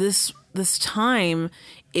 this time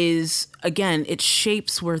is, again, it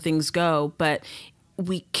shapes where things go, but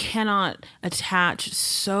we cannot attach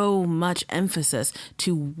so much emphasis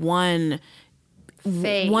to one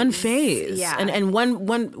phase Yeah. and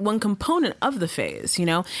one component of the phase,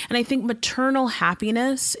 And I think maternal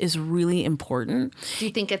happiness is really important. Do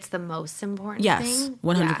you think it's the most important yes, thing?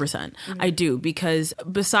 100%. I do, because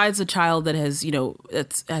besides a child that has,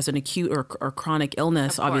 has an acute or chronic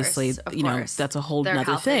illness, obviously, that's a whole Their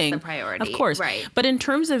nother health thing. is the priority. Of course. Right. But in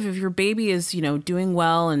terms of if your baby is, doing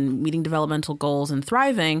well and meeting developmental goals and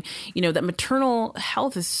thriving, that maternal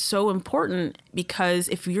health is so important, because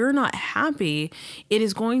if you're not happy, it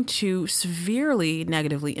is going to severely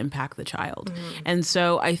negatively impact the child. And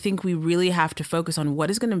so I think we really have to focus on what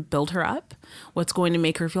is going to build her up, what's going to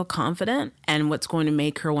make her feel confident, and what's going to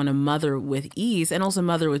make her want to mother with ease and also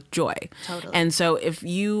mother with joy. Totally. And so if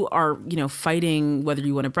you are, fighting whether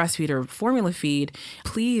you want to breastfeed or formula feed,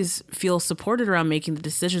 please feel supported around making the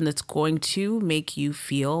decision that's going to make you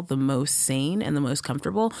feel the most sane and the most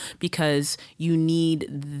comfortable, because you need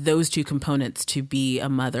those two components to be a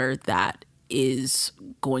mother that is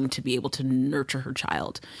going to be able to nurture her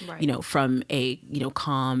child, from a,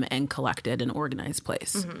 calm and collected and organized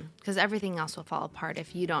place. Because everything else will fall apart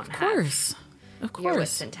if you don't have your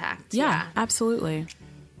wits intact. Yeah, absolutely.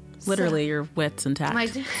 Literally, your wits intact. I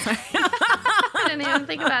didn't even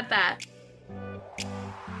think about that.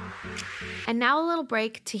 And now a little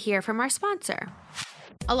break to hear from our sponsor.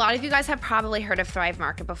 A lot of you guys have probably heard of Thrive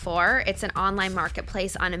Market before. It's an online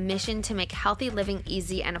marketplace on a mission to make healthy living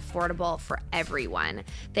easy and affordable for everyone.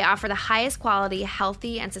 They offer the highest quality,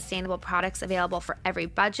 healthy, and sustainable products available for every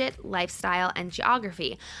budget, lifestyle, and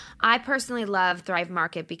geography. I personally love Thrive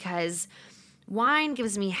Market because wine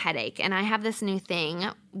gives me a headache, and I have this new thing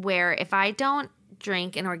where if I don't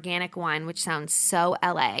drink an organic wine, which sounds so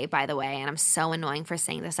LA, by the way, and I'm so annoying for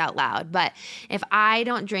saying this out loud, but if I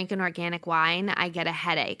don't drink an organic wine, I get a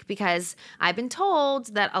headache, because I've been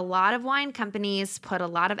told that a lot of wine companies put a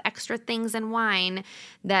lot of extra things in wine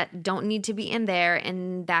that don't need to be in there,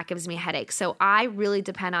 and that gives me a headache. So I really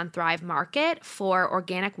depend on Thrive Market for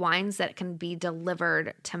organic wines that can be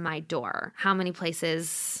delivered to my door. How many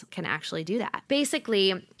places can actually do that?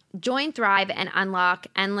 Basically, join Thrive and unlock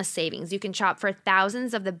endless savings. You can shop for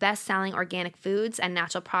thousands of the best-selling organic foods and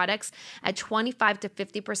natural products at 25 to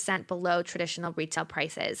 50% below traditional retail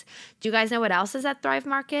prices. Do you guys know what else is at Thrive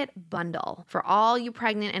Market? Bundle. For all you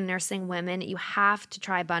pregnant and nursing women, you have to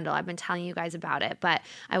try Bundle. I've been telling you guys about it, but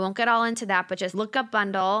I won't get all into that, but just look up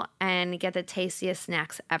Bundle and get the tastiest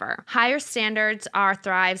snacks ever. Higher standards are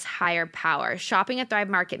Thrive's higher power. Shopping at Thrive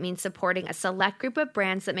Market means supporting a select group of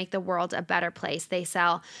brands that make the world a better place. They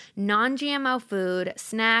sell non-GMO food,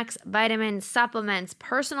 snacks, vitamins, supplements,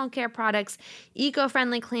 personal care products,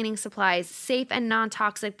 eco-friendly cleaning supplies, safe and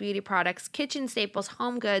non-toxic beauty products, kitchen staples,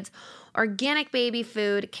 home goods, organic baby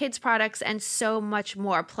food, kids products, and so much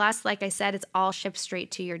more. Plus, like I said, it's all shipped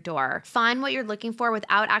straight to your door. Find what you're looking for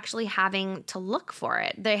without actually having to look for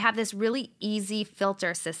it. They have this really easy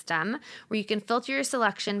filter system where you can filter your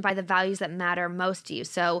selection by the values that matter most to you.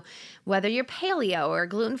 So whether you're paleo or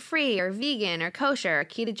gluten-free or vegan or kosher or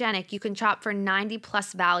ketogenic, you can shop for 90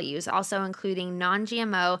 plus values, also including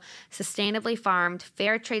non-GMO, sustainably farmed,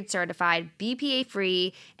 fair trade certified, BPA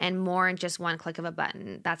free, and more in just one click of a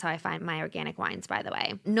button. That's how I find my organic wines, by the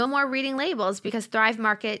way. No more reading labels, because Thrive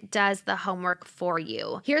Market does the homework for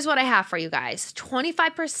you. Here's what I have for you guys.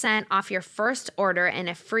 25% off your first order and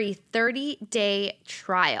a free 30-day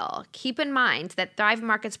trial. Keep in mind that Thrive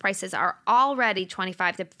Market's prices are already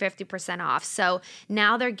 25 to 50% off. So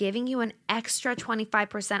now they're giving you an extra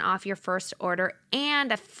 25% off your first order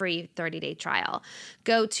and a free 30-day trial.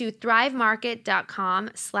 Go to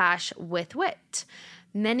thrivemarket.com/withwit.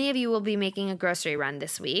 Many of you will be making a grocery run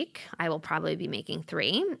this week. I will probably be making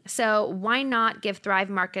 3. So why not give Thrive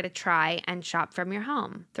Market a try and shop from your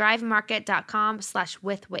home?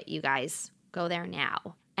 thrivemarket.com/withwit, you guys. Go there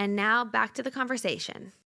now. And now back to the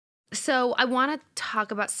conversation. So I want to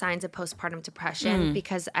talk about signs of postpartum depression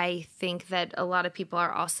because I think that a lot of people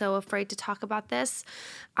are also afraid to talk about this.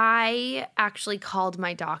 I actually called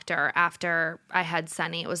my doctor after I had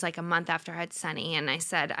Sunny. It was like a month after I had Sunny. And I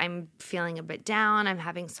said, I'm feeling a bit down. I'm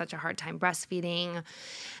having such a hard time breastfeeding.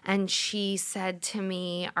 And she said to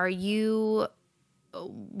me, are you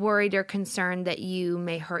worried or concerned that you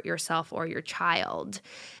may hurt yourself or your child?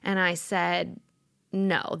 And I said,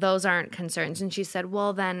 no, those aren't concerns. And she said,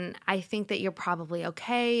 well, then I think that you're probably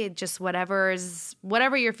okay. Just whatever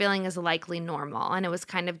you're feeling is likely normal. And it was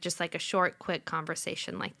kind of just like a short, quick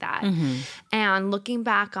conversation like that. And looking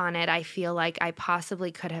back on it, I feel like I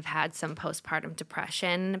possibly could have had some postpartum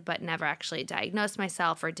depression, but never actually diagnosed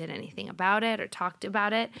myself or did anything about it or talked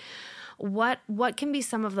about it. What can be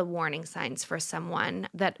some of the warning signs for someone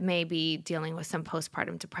that may be dealing with some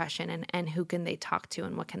postpartum depression, and who can they talk to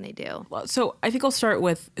and what can they do? Well, so I think I'll start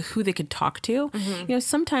with who they could talk to.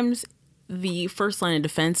 Sometimes the first line of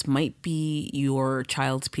defense might be your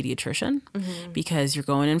child's pediatrician because you're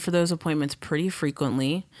going in for those appointments pretty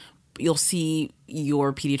frequently. You'll see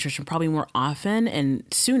your pediatrician probably more often and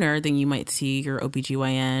sooner than you might see your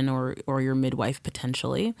OBGYN or your midwife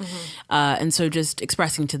potentially. And so just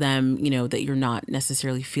expressing to them, that you're not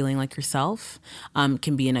necessarily feeling like yourself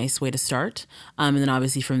can be a nice way to start. And then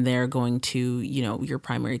obviously from there going to, your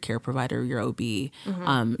primary care provider, your OB,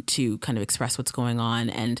 to kind of express what's going on.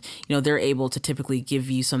 And, they're able to typically give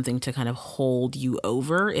you something to kind of hold you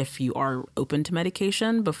over if you are open to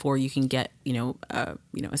medication before you can get,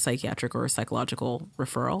 a psychiatric or a psychological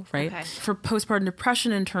referral, right? Okay. For postpartum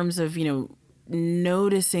depression, in terms of,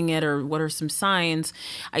 noticing it or what are some signs,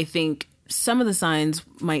 I think some of the signs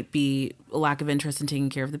might be a lack of interest in taking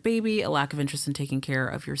care of the baby, a lack of interest in taking care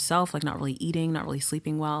of yourself, like not really eating, not really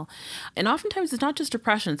sleeping well. And oftentimes it's not just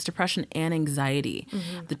depression, it's depression and anxiety.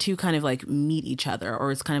 The two kind of like meet each other,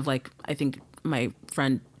 or it's kind of like, I think my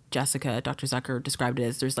friend Jessica, Dr. Zucker, described it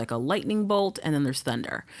as there's like a lightning bolt and then there's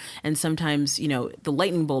thunder. And sometimes, the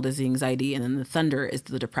lightning bolt is the anxiety and then the thunder is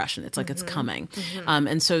the depression. It's like it's coming.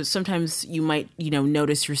 And so sometimes you might,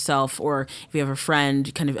 notice yourself, or if you have a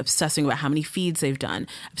friend, kind of obsessing about how many feeds they've done,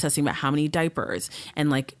 obsessing about how many diapers, and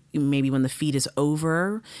like maybe when the feed is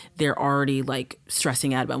over, they're already like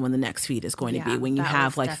stressing out about when the next feed is going to be. When you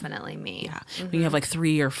have like definitely me. When you have like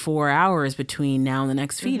 3 or 4 hours between now and the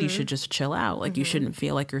next feed, you should just chill out. Like you shouldn't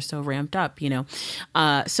feel like you're so ramped up, So,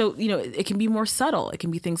 it can be more subtle. It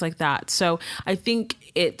can be things like that. So I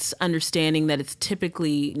think it's understanding that it's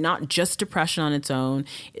typically not just depression on its own.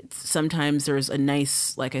 Sometimes there's a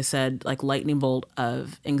nice, like I said, like lightning bolt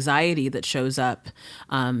of anxiety that shows up,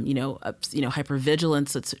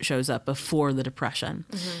 hypervigilance that shows up before the depression.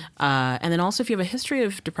 And then also if you have a history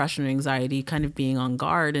of depression and anxiety, kind of being on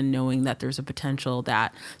guard and knowing that there's a potential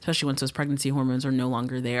that, especially once those pregnancy hormones are no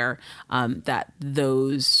longer there, that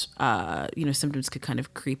those, symptoms could kind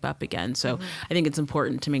of creep up again. So I think it's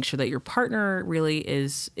important to make sure that your partner really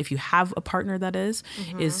is, if you have a partner that is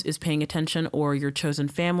paying attention, or your chosen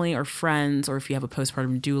family or friends, or if you have a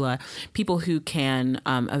postpartum doula, people who can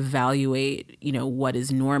evaluate, what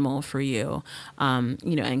is normal for you,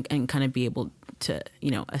 and kind of be able to,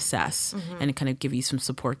 assess and kind of give you some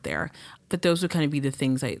support there. But those would kind of be the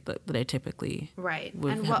things that I typically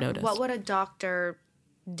would have noticed. What would a doctor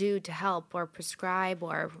do to help or prescribe,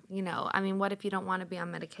 or, what if you don't want to be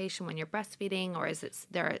on medication when you're breastfeeding, or is it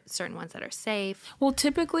there are certain ones that are safe? Well,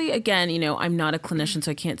 typically, again, I'm not a clinician,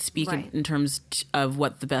 so I can't speak in terms of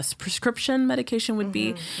what the best prescription medication would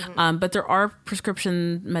be. But there are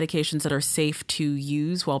prescription medications that are safe to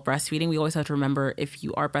use while breastfeeding. We always have to remember, if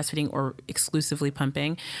you are breastfeeding or exclusively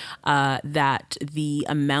pumping, that the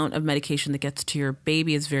amount of medication that gets to your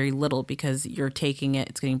baby is very little, because you're taking it,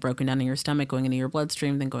 it's getting broken down in your stomach, going into your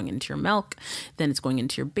bloodstream, then going into your milk, then it's going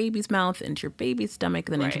into your baby's mouth, into your baby's stomach,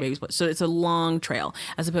 then into your baby's blood. So it's a long trail,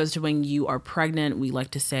 as opposed to when you are pregnant, we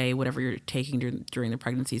like to say whatever you're taking during the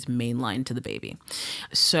pregnancy is mainline to the baby.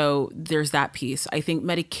 So there's that piece. I think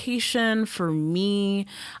medication, for me,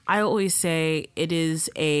 I always say it is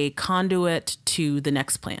a conduit to the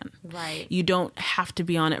next plan. Right. You don't have to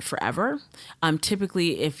be on it forever.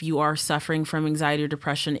 Typically, if you are suffering from anxiety or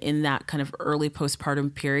depression in that kind of early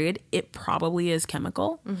postpartum period, it probably is chemical.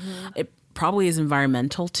 probably is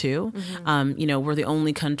environmental too. We're the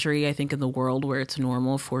only country, I think, in the world where it's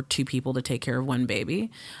normal for 2 people to take care of 1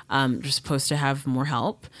 baby. You're supposed to have more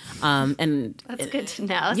help. And that's good to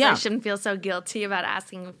know. So I shouldn't feel so guilty about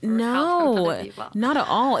asking for help from other people. Not at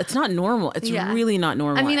all. It's not normal. It's really not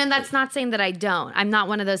normal. I mean, and that's not saying that I don't. I'm not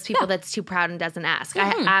one of those people that's too proud and doesn't ask. I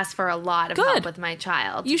ask for a lot of help with my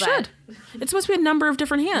child. You should. It's supposed to be a number of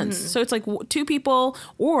different hands. So it's like 2 people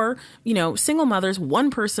or, single mothers,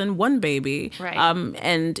 1 person, 1 baby. Right.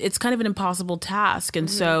 And it's kind of an impossible task. And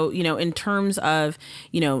so, in terms of,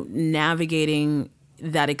 navigating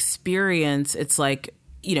that experience, it's like,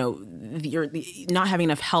 you're not having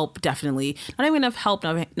enough help, definitely. Not having enough help,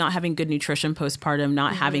 not having good nutrition postpartum,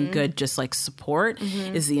 not having good just like support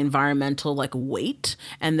is the environmental like weight.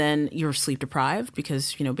 And then you're sleep deprived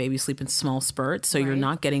because, babies sleep in small spurts. So you're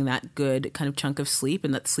not getting that good kind of chunk of sleep,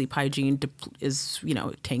 and that sleep hygiene is,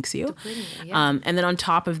 it tanks you. And then on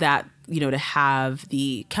top of that, to have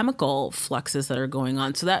the chemical fluxes that are going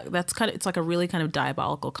on. So that's kind of, it's like a really kind of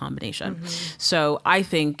diabolical combination. So I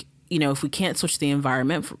think, if we can't switch the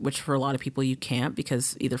environment, which for a lot of people you can't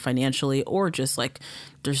because either financially or just like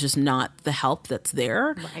there's just not the help that's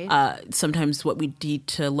there. Sometimes what we need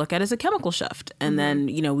to look at is a chemical shift. And then,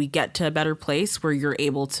 we get to a better place where you're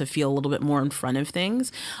able to feel a little bit more in front of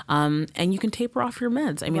things. And you can taper off your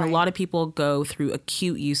meds. I mean, a lot of people go through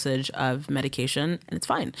acute usage of medication and it's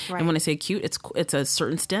fine. And when I say acute, it's a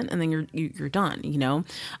certain stint and then you're done,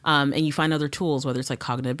 and you find other tools, whether it's like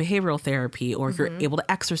cognitive behavioral therapy or you're able to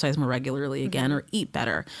exercise more regularly again or eat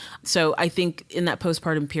better. So I think in that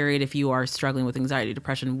postpartum period, if you are struggling with anxiety,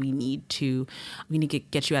 depression, we need to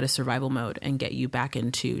get you out of survival mode and get you back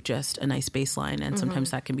into just a nice baseline. And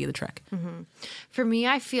sometimes that can be the trick. For me,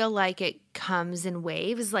 I feel like it comes in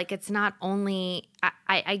waves. Like it's not only,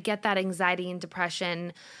 I get that anxiety and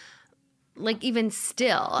depression like even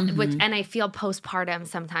still, and I feel postpartum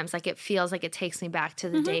sometimes, like it feels like it takes me back to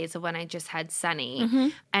the days of when I just had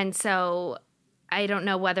Sunny. And so I don't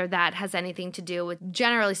know whether that has anything to do with,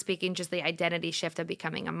 generally speaking, just the identity shift of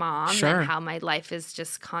becoming a mom and how my life is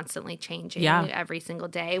just constantly changing every single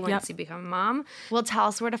day once you become a mom. Well, tell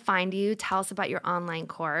us where to find you. Tell us about your online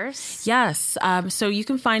course. Yes. So you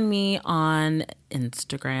can find me on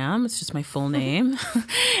Instagram. It's just my full name,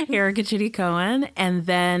 Erica Chidi Cohen. And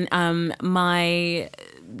then my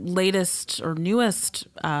latest or newest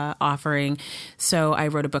offering, so I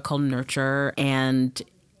wrote a book called Nurture, and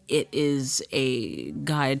it is a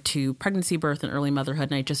guide to pregnancy, birth, and early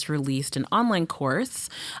motherhood. And I just released an online course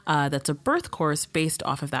that's a birth course based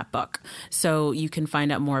off of that book. So you can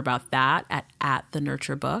find out more about that at the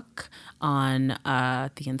Nurture Book on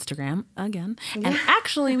the Instagram again. And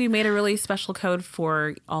actually, we made a really special code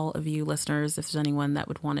for all of you listeners if there's anyone that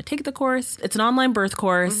would want to take the course. It's an online birth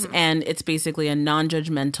course, and it's basically a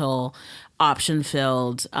non-judgmental,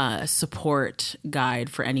 option-filled support guide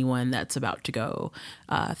for anyone that's about to go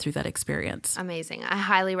through that experience. Amazing. I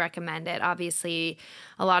highly recommend it. Obviously,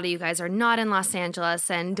 a lot of you guys are not in Los Angeles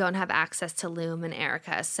and don't have access to Loom and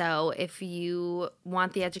Erica. So if you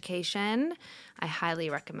want the education, I highly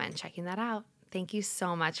recommend checking that out. Thank you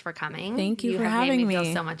so much for coming. Thank you for having me. You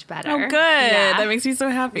feel so much better. Oh, good. Yeah. That makes me so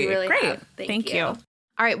happy. Really great. Have. Thank you. All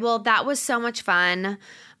right. Well, that was so much fun.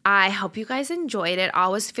 I hope you guys enjoyed it.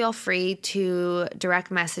 Always feel free to direct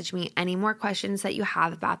message me any more questions that you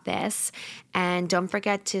have about this. And don't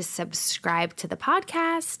forget to subscribe to the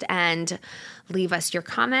podcast and leave us your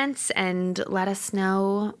comments and let us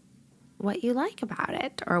know what you like about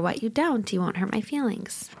it or what you don't. You won't hurt my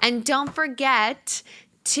feelings. And don't forget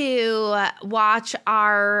to watch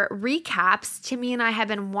our recaps. Timmy and I have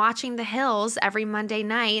been watching The Hills every Monday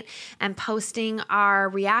night and posting our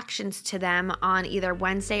reactions to them on either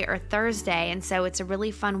Wednesday or Thursday. And so it's a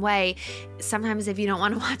really fun way. Sometimes if you don't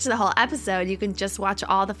want to watch the whole episode, you can just watch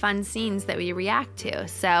all the fun scenes that we react to.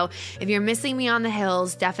 So if you're missing me on The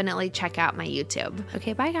Hills, definitely check out my YouTube.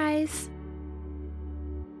 Okay, bye guys.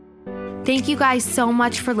 Thank you guys so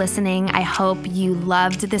much for listening. I hope you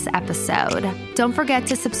loved this episode. Don't forget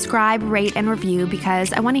to subscribe, rate, and review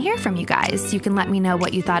because I want to hear from you guys. You can let me know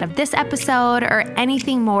what you thought of this episode or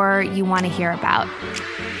anything more you want to hear about.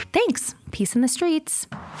 Thanks. Peace in the streets.